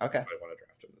don't want to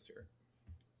draft him this year.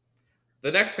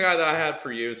 The next guy that I had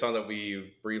for you, something that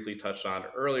we briefly touched on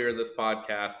earlier in this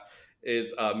podcast,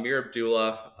 is Amir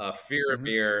Abdullah, Fear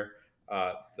Amir,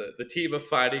 the team of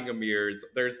fighting Amirs.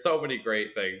 There's so many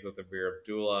great things with Amir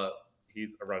Abdullah.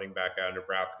 He's a running back out of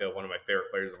Nebraska, one of my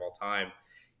favorite players of all time.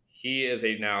 He is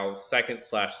a now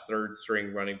second/third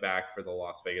string running back for the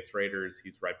Las Vegas Raiders.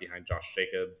 He's right behind Josh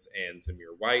Jacobs and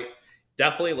Zamir White.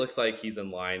 Definitely looks like he's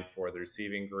in line for the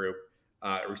receiving group.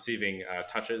 Receiving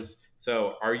touches.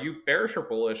 So are you bearish or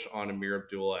bullish on Amir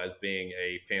Abdullah as being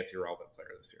a fantasy relevant player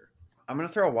this year? I'm going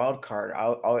to throw a wild card.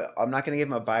 I'm not going to give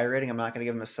him a buy rating. I'm not going to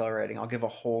give him a sell rating. I'll give a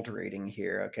hold rating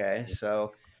here. Okay.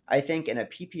 So I think in a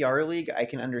PPR league, I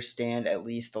can understand at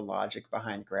least the logic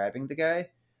behind grabbing the guy.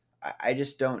 I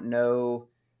just don't know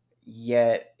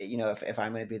yet, if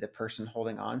I'm going to be the person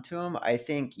holding on to him. I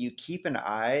think you keep an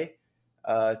eye,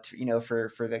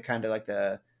 for the kind of like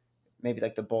maybe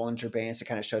like the Bollinger Bands to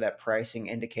kind of show that pricing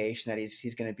indication that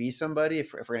he's going to be somebody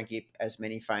if we're going to keep as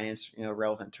many finance,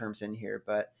 relevant terms in here.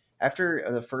 But after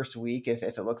the first week, if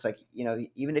it looks like,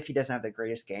 even if he doesn't have the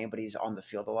greatest game, but he's on the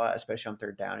field a lot, especially on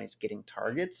third down, he's getting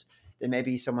targets, then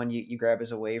maybe someone you grab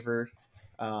as a waiver.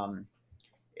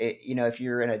 If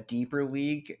you're in a deeper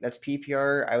league that's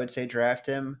PPR, I would say draft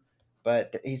him.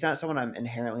 But he's not someone I'm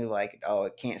inherently like, oh, I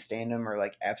can't stand him, or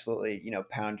like absolutely,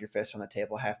 pound your fist on the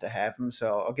table, have to have him.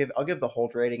 So I'll give the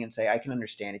hold rating and say I can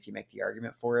understand if you make the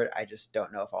argument for it. I just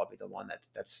don't know if I'll be the one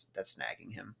that's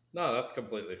snagging him. No, that's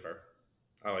completely fair.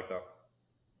 I like that.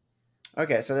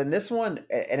 Okay, so then this one,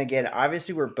 and again,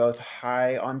 obviously we're both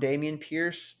high on Dameon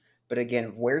Pierce, but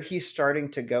again, where he's starting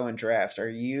to go in drafts, are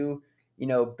you,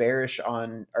 bearish or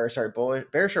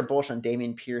bullish on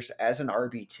Dameon Pierce as an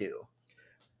RB2?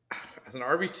 As an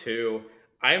RB2,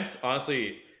 I am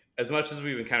honestly, as much as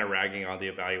we've been kind of ragging on the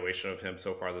evaluation of him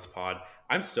so far this pod,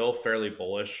 I'm still fairly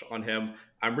bullish on him.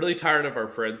 I'm really tired of our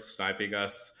friends sniping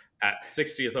us at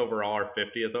 60th overall or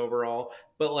 50th overall.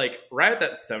 But like right at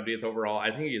that 70th overall,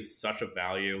 I think he is such a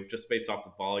value just based off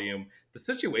the volume. The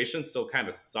situation still kind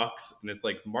of sucks. And it's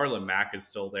like Marlon Mack is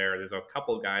still there. There's a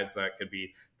couple of guys that could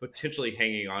be potentially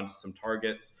hanging on to some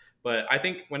targets. But I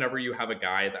think whenever you have a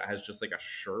guy that has just like a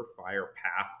surefire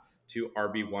path to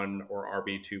RB1 or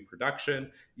RB2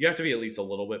 production, you have to be at least a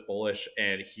little bit bullish,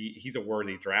 and he's a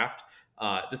worthy draft.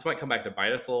 This might come back to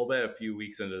bite us a little bit a few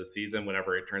weeks into the season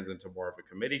whenever it turns into more of a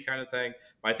committee kind of thing.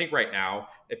 But I think right now,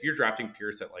 if you're drafting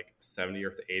Pierce at like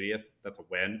 70th to 80th, that's a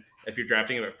win. If you're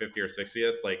drafting him at 50 or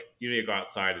 60th, like you need to go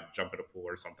outside and jump in a pool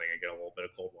or something and get a little bit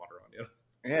of cold water on you.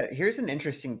 Yeah, here's an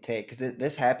interesting take because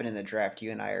this happened in the draft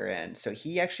you and I are in. So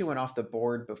he actually went off the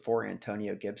board before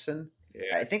Antonio Gibson.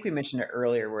 Yeah. I think we mentioned it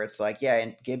earlier where it's like, yeah,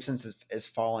 and Gibson's is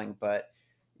falling, but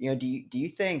do you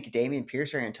think Dameon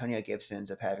Pierce or Antonio Gibson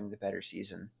ends up having the better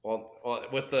season? Well,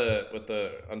 with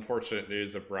the unfortunate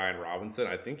news of Brian Robinson,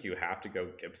 I think you have to go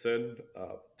Gibson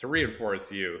to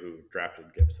reinforce you who drafted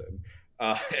Gibson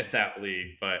in that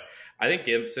league. But I think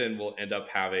Gibson will end up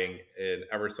having an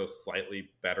ever so slightly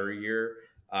better year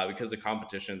because the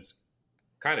competition's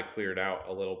kind of cleared out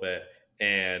a little bit.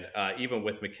 And even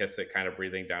with McKissick kind of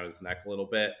breathing down his neck a little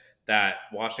bit, that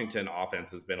Washington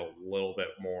offense has been a little bit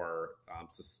more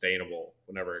sustainable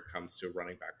whenever it comes to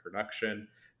running back production.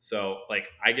 So, like,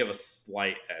 I give a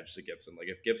slight edge to Gibson. Like,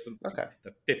 if Gibson's Okay.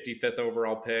 the 55th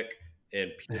overall pick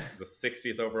and Pierce is the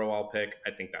 60th overall pick,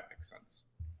 I think that makes sense.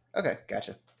 Okay,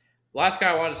 gotcha. Last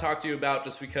guy I wanted to talk to you about,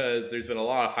 just because there's been a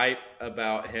lot of hype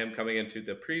about him coming into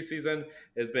the preseason,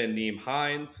 has been Nyheim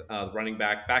Hines,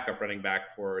 backup running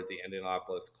back for the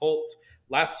Indianapolis Colts.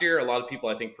 Last year, a lot of people,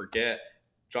 I think, forget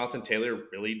Jonathan Taylor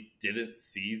really didn't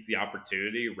seize the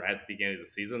opportunity right at the beginning of the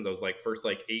season. Those first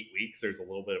 8 weeks, there's a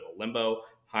little bit of a limbo.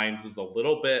 Hines was a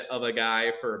little bit of a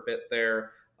guy for a bit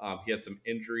there. He had some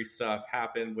injury stuff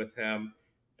happen with him.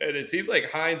 And it seems like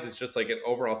Hines is just an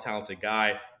overall talented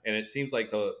guy. And it seems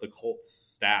like the Colts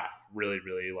staff really,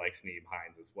 really likes Nyheim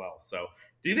Hines as well. So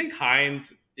do you think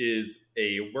Hines is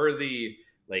a worthy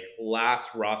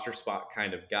last roster spot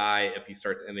kind of guy if he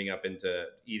starts ending up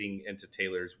eating into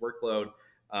Taylor's workload?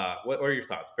 What are your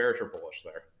thoughts, bearish or bullish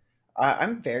there?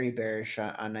 I'm very bearish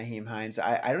on Nyheim Hines.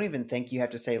 I don't even think you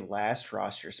have to say last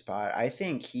roster spot. I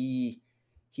think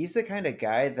he's the kind of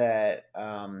guy that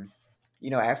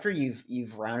after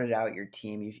you've rounded out your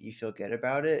team, you feel good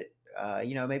about it.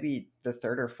 Maybe the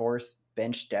third or fourth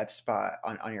bench depth spot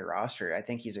on your roster. I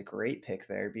think he's a great pick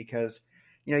there because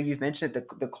you've mentioned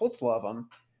the Colts love him.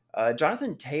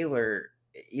 Jonathan Taylor,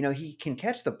 he can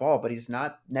catch the ball, but he's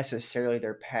not necessarily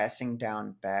their passing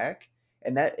down back.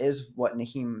 And that is what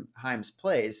Nyheim Hines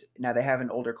plays. Now they have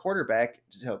an older quarterback,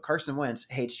 so Carson Wentz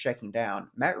hates checking down.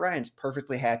 Matt Ryan's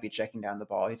perfectly happy checking down the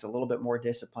ball. He's a little bit more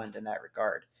disciplined in that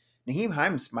regard. Nyheim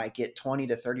Hines might get 20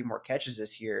 to 30 more catches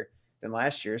this year than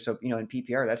last year. So, in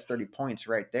PPR, that's 30 points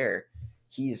right there.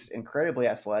 He's incredibly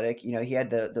athletic. He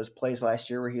had those plays last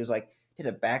year where he was did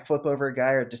a backflip over a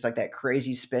guy or just that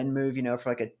crazy spin move,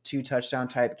 for a 2 touchdown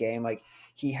type game.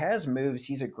 He has moves.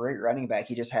 He's a great running back.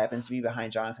 He just happens to be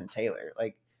behind Jonathan Taylor.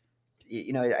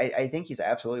 I think he's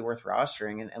absolutely worth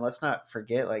rostering. And let's not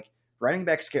forget, running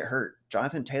backs get hurt.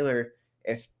 Jonathan Taylor,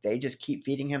 if they just keep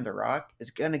feeding him the rock, is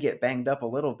going to get banged up a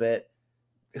little bit.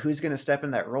 Who's going to step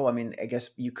in that role? I mean, I guess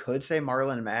you could say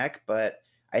Marlon Mack, but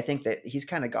I think that he's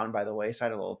kind of gone by the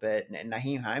wayside a little bit. And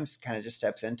Nyheim Hines kind of just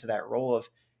steps into that role of,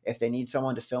 if they need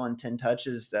someone to fill in 10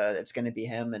 touches, it's going to be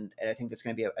him. And I think that's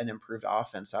going to be an improved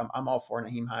offense. So I'm all for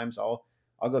Nyheim Hines. I'll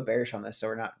go bearish on this. So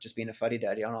we're not just being a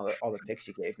fuddy-duddy on all the picks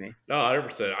he gave me. No,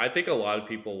 100%. I think a lot of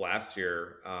people last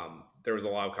year, there was a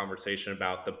lot of conversation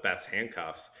about the best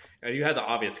handcuffs. And you had the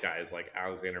obvious guys like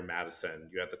Alexander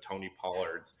Madison. You had the Tony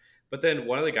Pollards. But then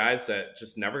one of the guys that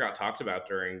just never got talked about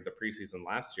during the preseason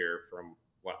last year, from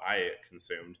what I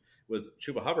consumed, was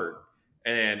Chuba Hubbard.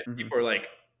 And people were like,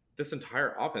 this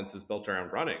entire offense is built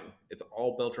around running. It's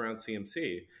all built around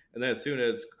CMC. And then as soon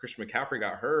as Christian McCaffrey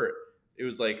got hurt, it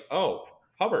was like, oh,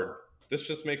 Hubbard, this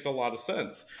just makes a lot of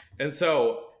sense. And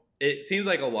so it seems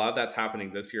like a lot of that's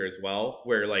happening this year as well,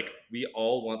 where we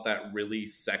all want that really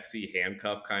sexy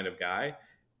handcuff kind of guy.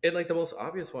 And the most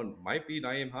obvious one might be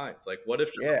Nyheim Hines. What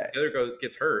if Taylor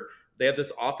gets hurt? They have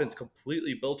this offense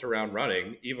completely built around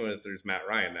running, even if there's Matt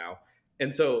Ryan now.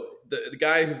 And so the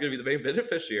guy who's going to be the main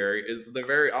beneficiary is the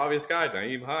very obvious guy,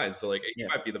 Nyheim Hines. So he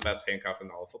might be the best handcuff in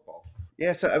all of football.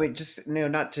 Yeah, so I mean, just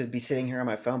not to be sitting here on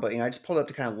my phone, but I just pulled up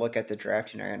to kind of look at the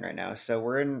drafting area right now. So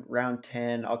we're in round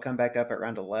 10. I'll come back up at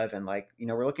round 11.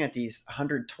 We're looking at these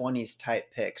 120s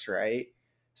type picks, right?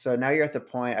 So now you're at the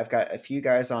point. I've got a few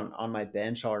guys on my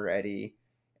bench already,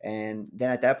 and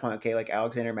then at that point, okay,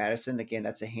 Alexander Madison again,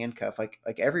 that's a handcuff. Like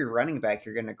every running back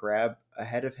you're going to grab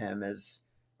ahead of him is.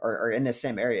 Or in the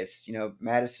same areas,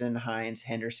 Madison, Hines,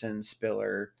 Henderson,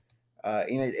 Spiller,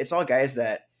 it's all guys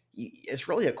that it's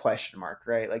really a question mark,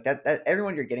 right? That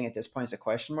everyone you're getting at this point is a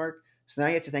question mark. So now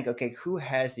you have to think, okay, who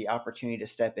has the opportunity to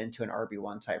step into an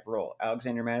RB1 type role?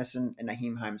 Alexander Madison and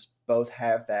Nyheim Hines both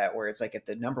have that, where it's if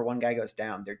the number one guy goes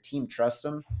down, their team trusts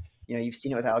him. You've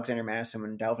seen it with Alexander Madison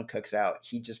when Dalvin Cook's out,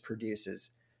 he just produces.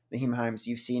 Nyheim Hines,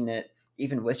 you've seen it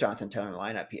even with Jonathan Taylor in the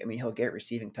lineup. He'll get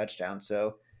receiving touchdowns.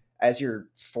 So as your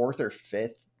fourth or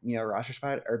fifth, roster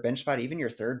spot or bench spot, even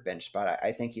your third bench spot,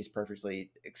 I think he's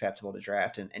perfectly acceptable to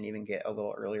draft and even get a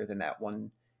little earlier than that one.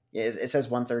 It says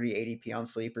 130 ADP on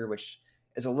Sleeper, which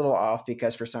is a little off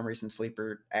because for some reason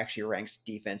Sleeper actually ranks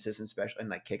defenses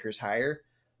and kickers higher.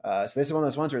 So this is one of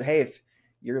those ones where, hey, if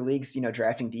your league's,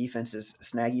 drafting defenses,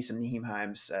 snag you some Nyheim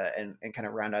Hines and kind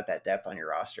of round out that depth on your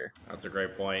roster. That's a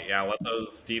great point. Yeah, let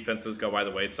those defenses go by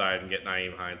the wayside and get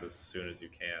Nyheim Hines as soon as you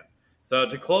can. So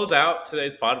to close out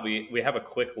today's pod, we have a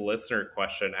quick listener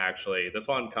question, actually. This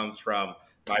one comes from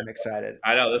I'm excited.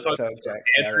 I know. This one comes from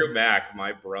Andrew Mack,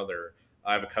 my brother.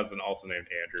 I have a cousin also named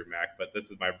Andrew Mack, but this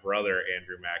is my brother,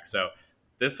 Andrew Mack. So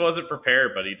this wasn't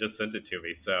prepared, but he just sent it to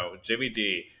me. So Jimmy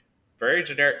D, very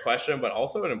generic question, but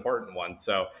also an important one.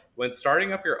 So when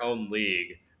starting up your own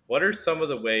league, what are some of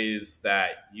the ways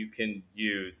that you can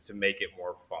use to make it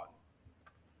more fun?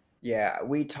 Yeah,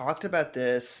 we talked about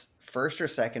this first or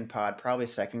second pod, probably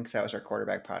second because that was our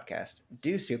quarterback podcast.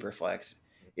 Do Superflex.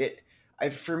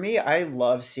 For me, I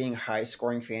love seeing high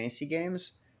scoring fantasy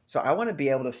games. So I want to be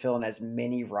able to fill in as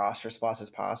many roster spots as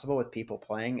possible with people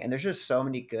playing. And there's just so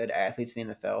many good athletes in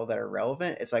the NFL that are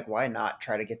relevant. It's like, why not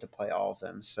try to get to play all of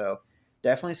them? So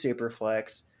definitely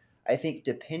Superflex. I think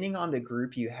depending on the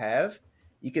group you have,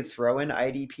 you could throw in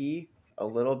IDP a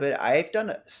little bit. I've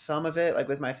done some of it, like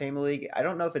with my family league. I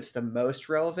don't know if it's the most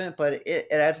relevant, but it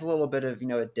adds a little bit of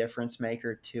a difference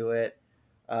maker to it.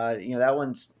 That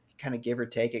one's kind of give or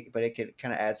take it, but it could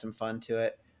kind of add some fun to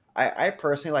it. I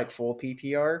personally like full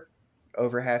PPR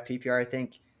over half PPR. I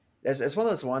think it's one of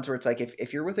those ones where it's like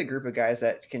if you're with a group of guys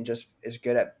that can just is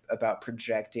good at about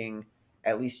projecting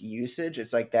at least usage,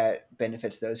 it's like that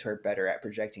benefits those who are better at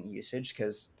projecting usage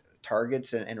because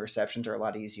targets and receptions are a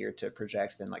lot easier to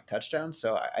project than like touchdowns.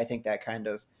 So I think that kind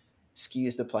of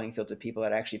skews the playing field to people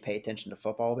that actually pay attention to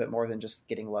football a bit more than just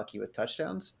getting lucky with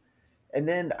touchdowns. And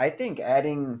then I think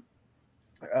adding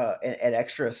an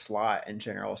extra slot in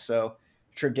general. So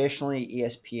traditionally,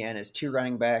 ESPN is two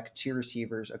running back, two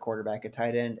receivers, a quarterback, a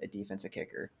tight end, a defensive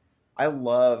kicker. I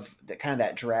love the kind of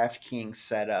that DraftKings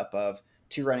setup of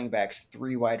two running backs,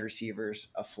 three wide receivers,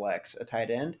 a flex, a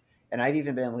tight end. And I've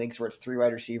even been in leagues where it's three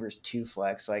wide receivers, two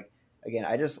flex. Like again,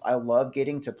 I love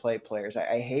getting to play players.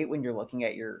 I hate when you're looking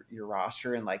at your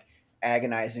roster and like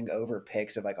agonizing over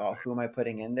picks of like, oh, who am I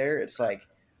putting in there? It's like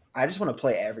I just want to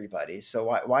play everybody.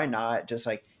 So why not just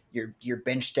like your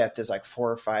bench depth is like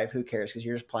four or five. Who cares? Because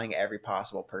you're just playing every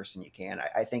possible person you can.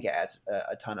 I think it adds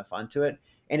a ton of fun to it,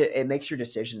 and it makes your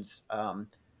decisions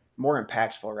more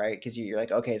impactful, right? Because you're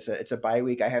like, okay, it's a bye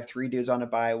week. I have three dudes on a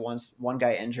bye. One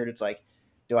guy injured. It's like,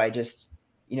 do I just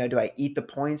do I eat the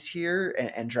points here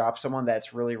and drop someone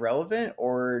that's really relevant,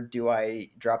 or do I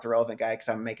drop the relevant guy because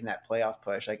I'm making that playoff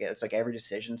push? Like it's like every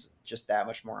decision's just that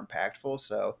much more impactful.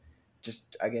 So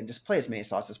just play as many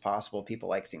slots as possible. People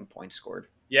like seeing points scored.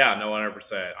 Yeah, no,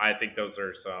 100%. I think those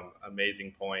are some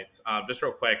amazing points. Just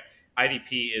real quick,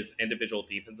 IDP is individual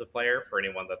defensive player. For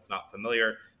anyone that's not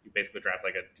familiar, you basically draft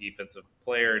like a defensive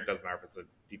player. It doesn't matter if it's a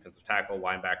defensive tackle,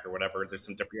 linebacker, whatever. There's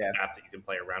some different Yeah. stats that you can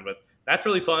play around with. That's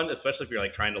really fun, especially if you're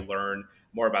like trying to learn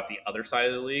more about the other side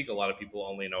of the league. A lot of people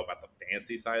only know about the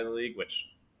fantasy side of the league, which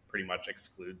pretty much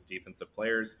excludes defensive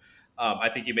players. I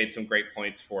think you made some great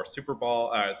points for super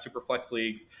flex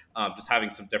leagues, just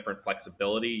having some different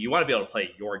flexibility. You want to be able to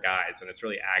play your guys, and it's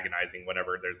really agonizing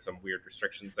whenever there's some weird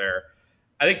restrictions there.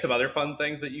 I think some other fun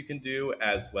things that you can do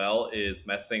as well is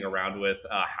messing around with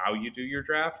how you do your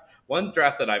draft. One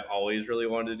draft that I've always really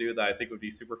wanted to do that I think would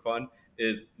be super fun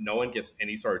is no one gets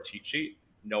any sort of cheat sheet.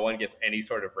 No one gets any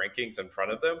sort of rankings in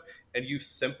front of them, and you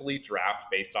simply draft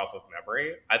based off of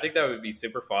memory. I think that would be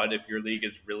super fun if your league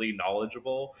is really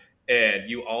knowledgeable and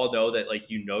you all know that like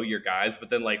your guys, but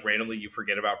then like randomly you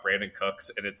forget about Brandon Cooks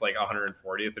and it's like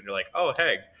 140th, and you're like, oh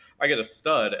hey, I get a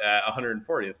stud at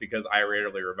 140th because I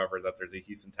rarely remember that there's a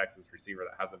Houston Texas receiver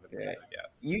that hasn't been Yeah. drafted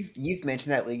yet. You've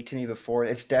mentioned that league to me before.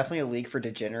 It's definitely a league for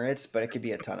degenerates, but it could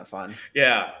be a ton of fun.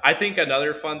 Yeah, I think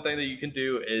another fun thing that you can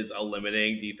do is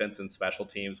eliminating defense and special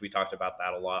teams. We talked about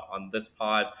that a lot on this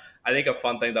pod. I think a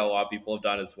fun thing that a lot of people have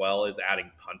done as well is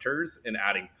adding punters, and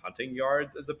adding punting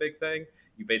yards is a big thing.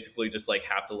 You basically just like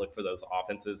have to look for those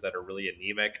offenses that are really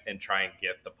anemic and try and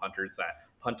get the punters that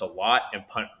punt a lot and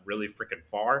punt really freaking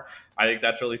far. I think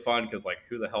that's really fun because like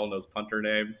who the hell knows punter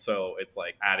names? So it's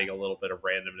like adding a little bit of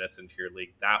randomness into your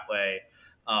league that way.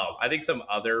 I think some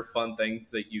other fun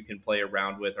things that you can play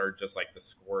around with are just like the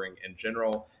scoring in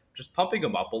general, just pumping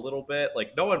them up a little bit.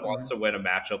 Like no one wants Mhm. to win a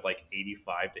matchup like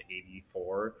 85 to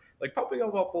 84. Like pumping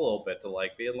them up a little bit to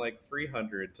like being like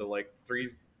 300 to like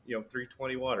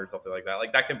 321 or something like that.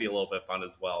 Like that can be a little bit fun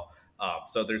as well.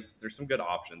 So there's some good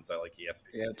options at like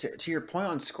ESPN. Yeah, to your point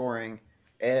on scoring,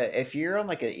 if you're on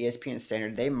like an ESPN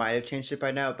standard, they might have changed it by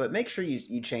now, but make sure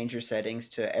you change your settings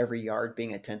to every yard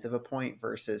being a tenth of a point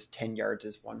versus 10 yards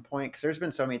is 1 point. Because there's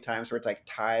been so many times where it's like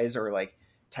ties or like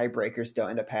tiebreakers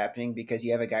don't end up happening because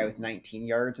you have a guy with 19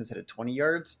 yards instead of 20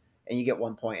 yards and you get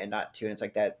 1 point and not two. And it's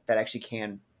like that actually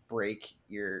can break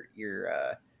your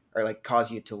or like cause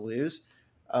you to lose.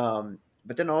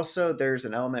 But then also there's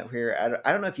an element here.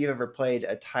 I don't know if you've ever played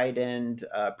a tight end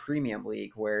premium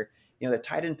league where the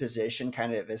tight end position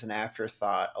kind of is an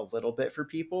afterthought a little bit for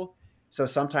people. So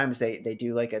sometimes they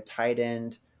do like a tight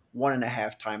end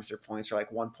 1.5 times their points or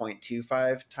like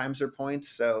 1.25 times their points.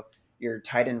 So your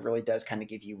tight end really does kind of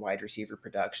give you wide receiver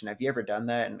production. Have you ever done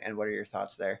that? And what are your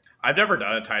thoughts there? I've never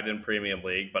done a tight end premium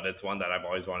league, but it's one that I've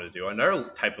always wanted to do. Another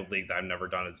type of league that I've never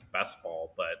done is best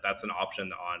ball, but that's an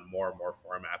option on more and more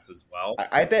formats as well.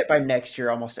 I bet by next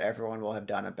year, almost everyone will have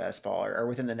done a best ball, or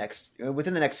within the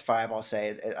next 5. I'll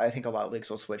say. I think a lot of leagues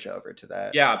will switch over to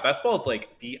that. Yeah, best ball is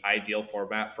like the ideal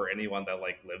format for anyone that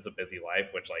like lives a busy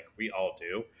life, which like we all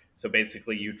do. So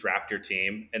basically, you draft your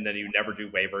team, and then you never do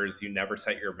waivers. You never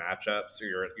set your matchups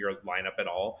or your lineup at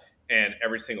all. And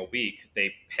every single week,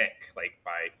 they pick like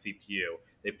by CPU.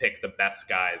 They pick the best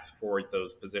guys for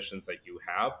those positions that you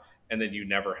have, and then you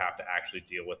never have to actually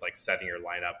deal with like setting your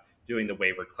lineup, doing the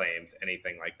waiver claims,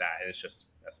 anything like that. And it's just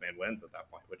best man wins at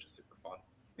that point, which is super fun.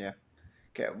 Yeah.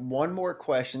 Okay. One more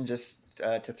question, just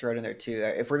to throw it in there too.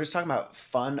 If we're just talking about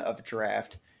fun of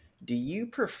draft, do you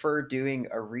prefer doing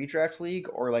a redraft league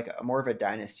or like more of a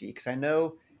dynasty? Because I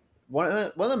know one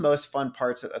of the most fun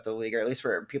parts of the league, or at least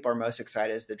where people are most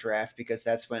excited, is the draft, because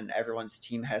that's when everyone's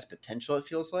team has potential, it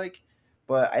feels like.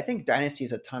 But I think dynasty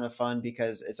is a ton of fun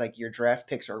because it's like your draft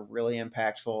picks are really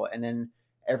impactful, and then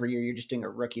every year you're just doing a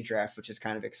rookie draft, which is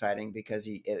kind of exciting because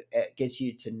it gets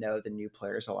you to know the new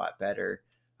players a lot better.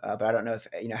 But I don't know if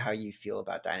how you feel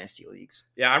about dynasty leagues.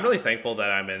 Yeah, I'm really thankful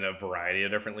that I'm in a variety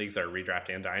of different leagues that are redraft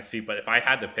and dynasty. But if I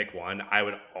had to pick one, I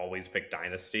would always pick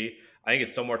dynasty. I think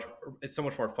it's so much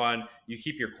more fun. You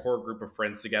keep your core group of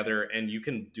friends together, and you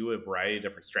can do a variety of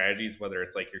different strategies. Whether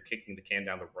it's like you're kicking the can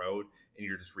down the road and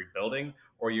you're just rebuilding,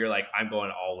 or you're like, I'm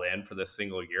going all in for this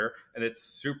single year, and it's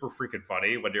super freaking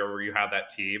funny whenever you have that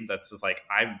team that's just like,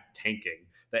 I'm tanking,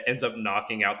 that ends up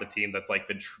knocking out the team that's like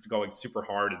been going super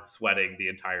hard and sweating the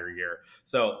entire year.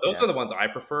 So those are the ones I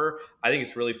prefer. I think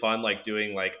it's really fun, like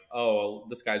doing like, oh,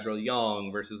 this guy's really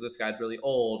young versus this guy's really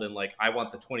old, and like I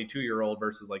want the 22-year-old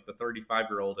versus like the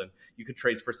 35-year-old, and you could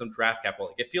trade for some draft capital.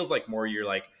 Like, it feels like more you're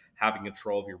like having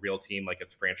control of your real team, like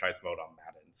it's franchise mode on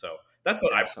Madden. So that's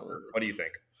what I prefer. What do you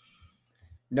think?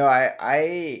 No,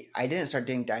 I didn't start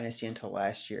doing dynasty until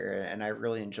last year, and I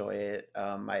really enjoy it.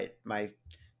 My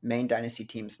main dynasty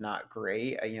team's not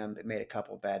great. I made a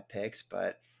couple bad picks,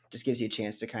 but just gives you a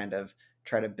chance to kind of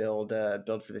try to build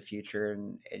for the future,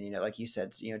 and like you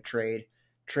said, trade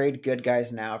good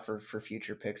guys now for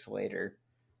future picks later.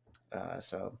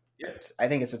 So I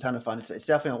think it's a ton of fun. It's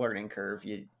definitely a learning curve.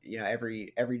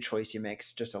 Every choice you make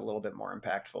is just a little bit more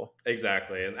impactful.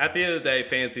 Exactly. And at the end of the day,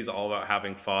 fantasy is all about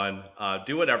having fun.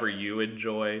 Do whatever you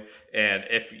enjoy. And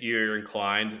if you're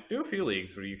inclined, do a few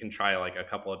leagues where you can try like a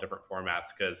couple of different formats,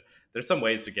 because there's some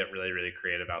ways to get really, really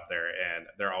creative out there. And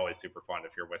they're always super fun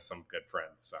if you're with some good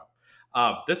friends. So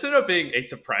this ended up being a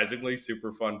surprisingly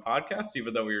super fun podcast,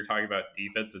 even though we were talking about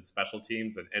defense and special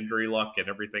teams and injury luck and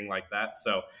everything like that.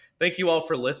 So thank you all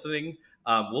for listening.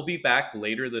 We'll be back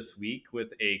later this week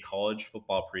with a college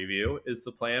football preview is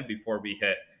the plan, before we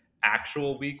hit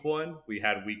actual week 1. We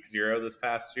had week 0 this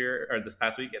past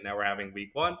week, and now we're having week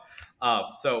 1.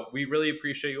 So we really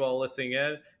appreciate you all listening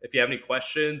in. If you have any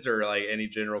questions or like any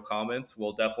general comments,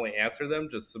 we'll definitely answer them.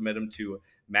 Just submit them to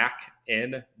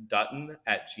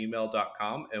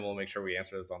macndutton@gmail.com, and we'll make sure we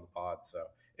answer this on the pod. So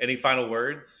any final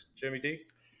words, Jimmy D?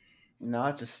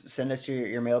 No, just send us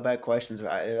your mailbag questions.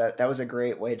 That was a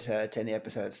great way to end the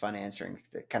episode. It's fun answering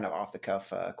the kind of off the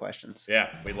cuff questions. Yeah,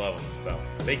 we love them. So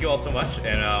thank you all so much,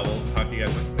 and we'll talk to you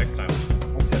guys next time.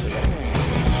 Thanks, everybody.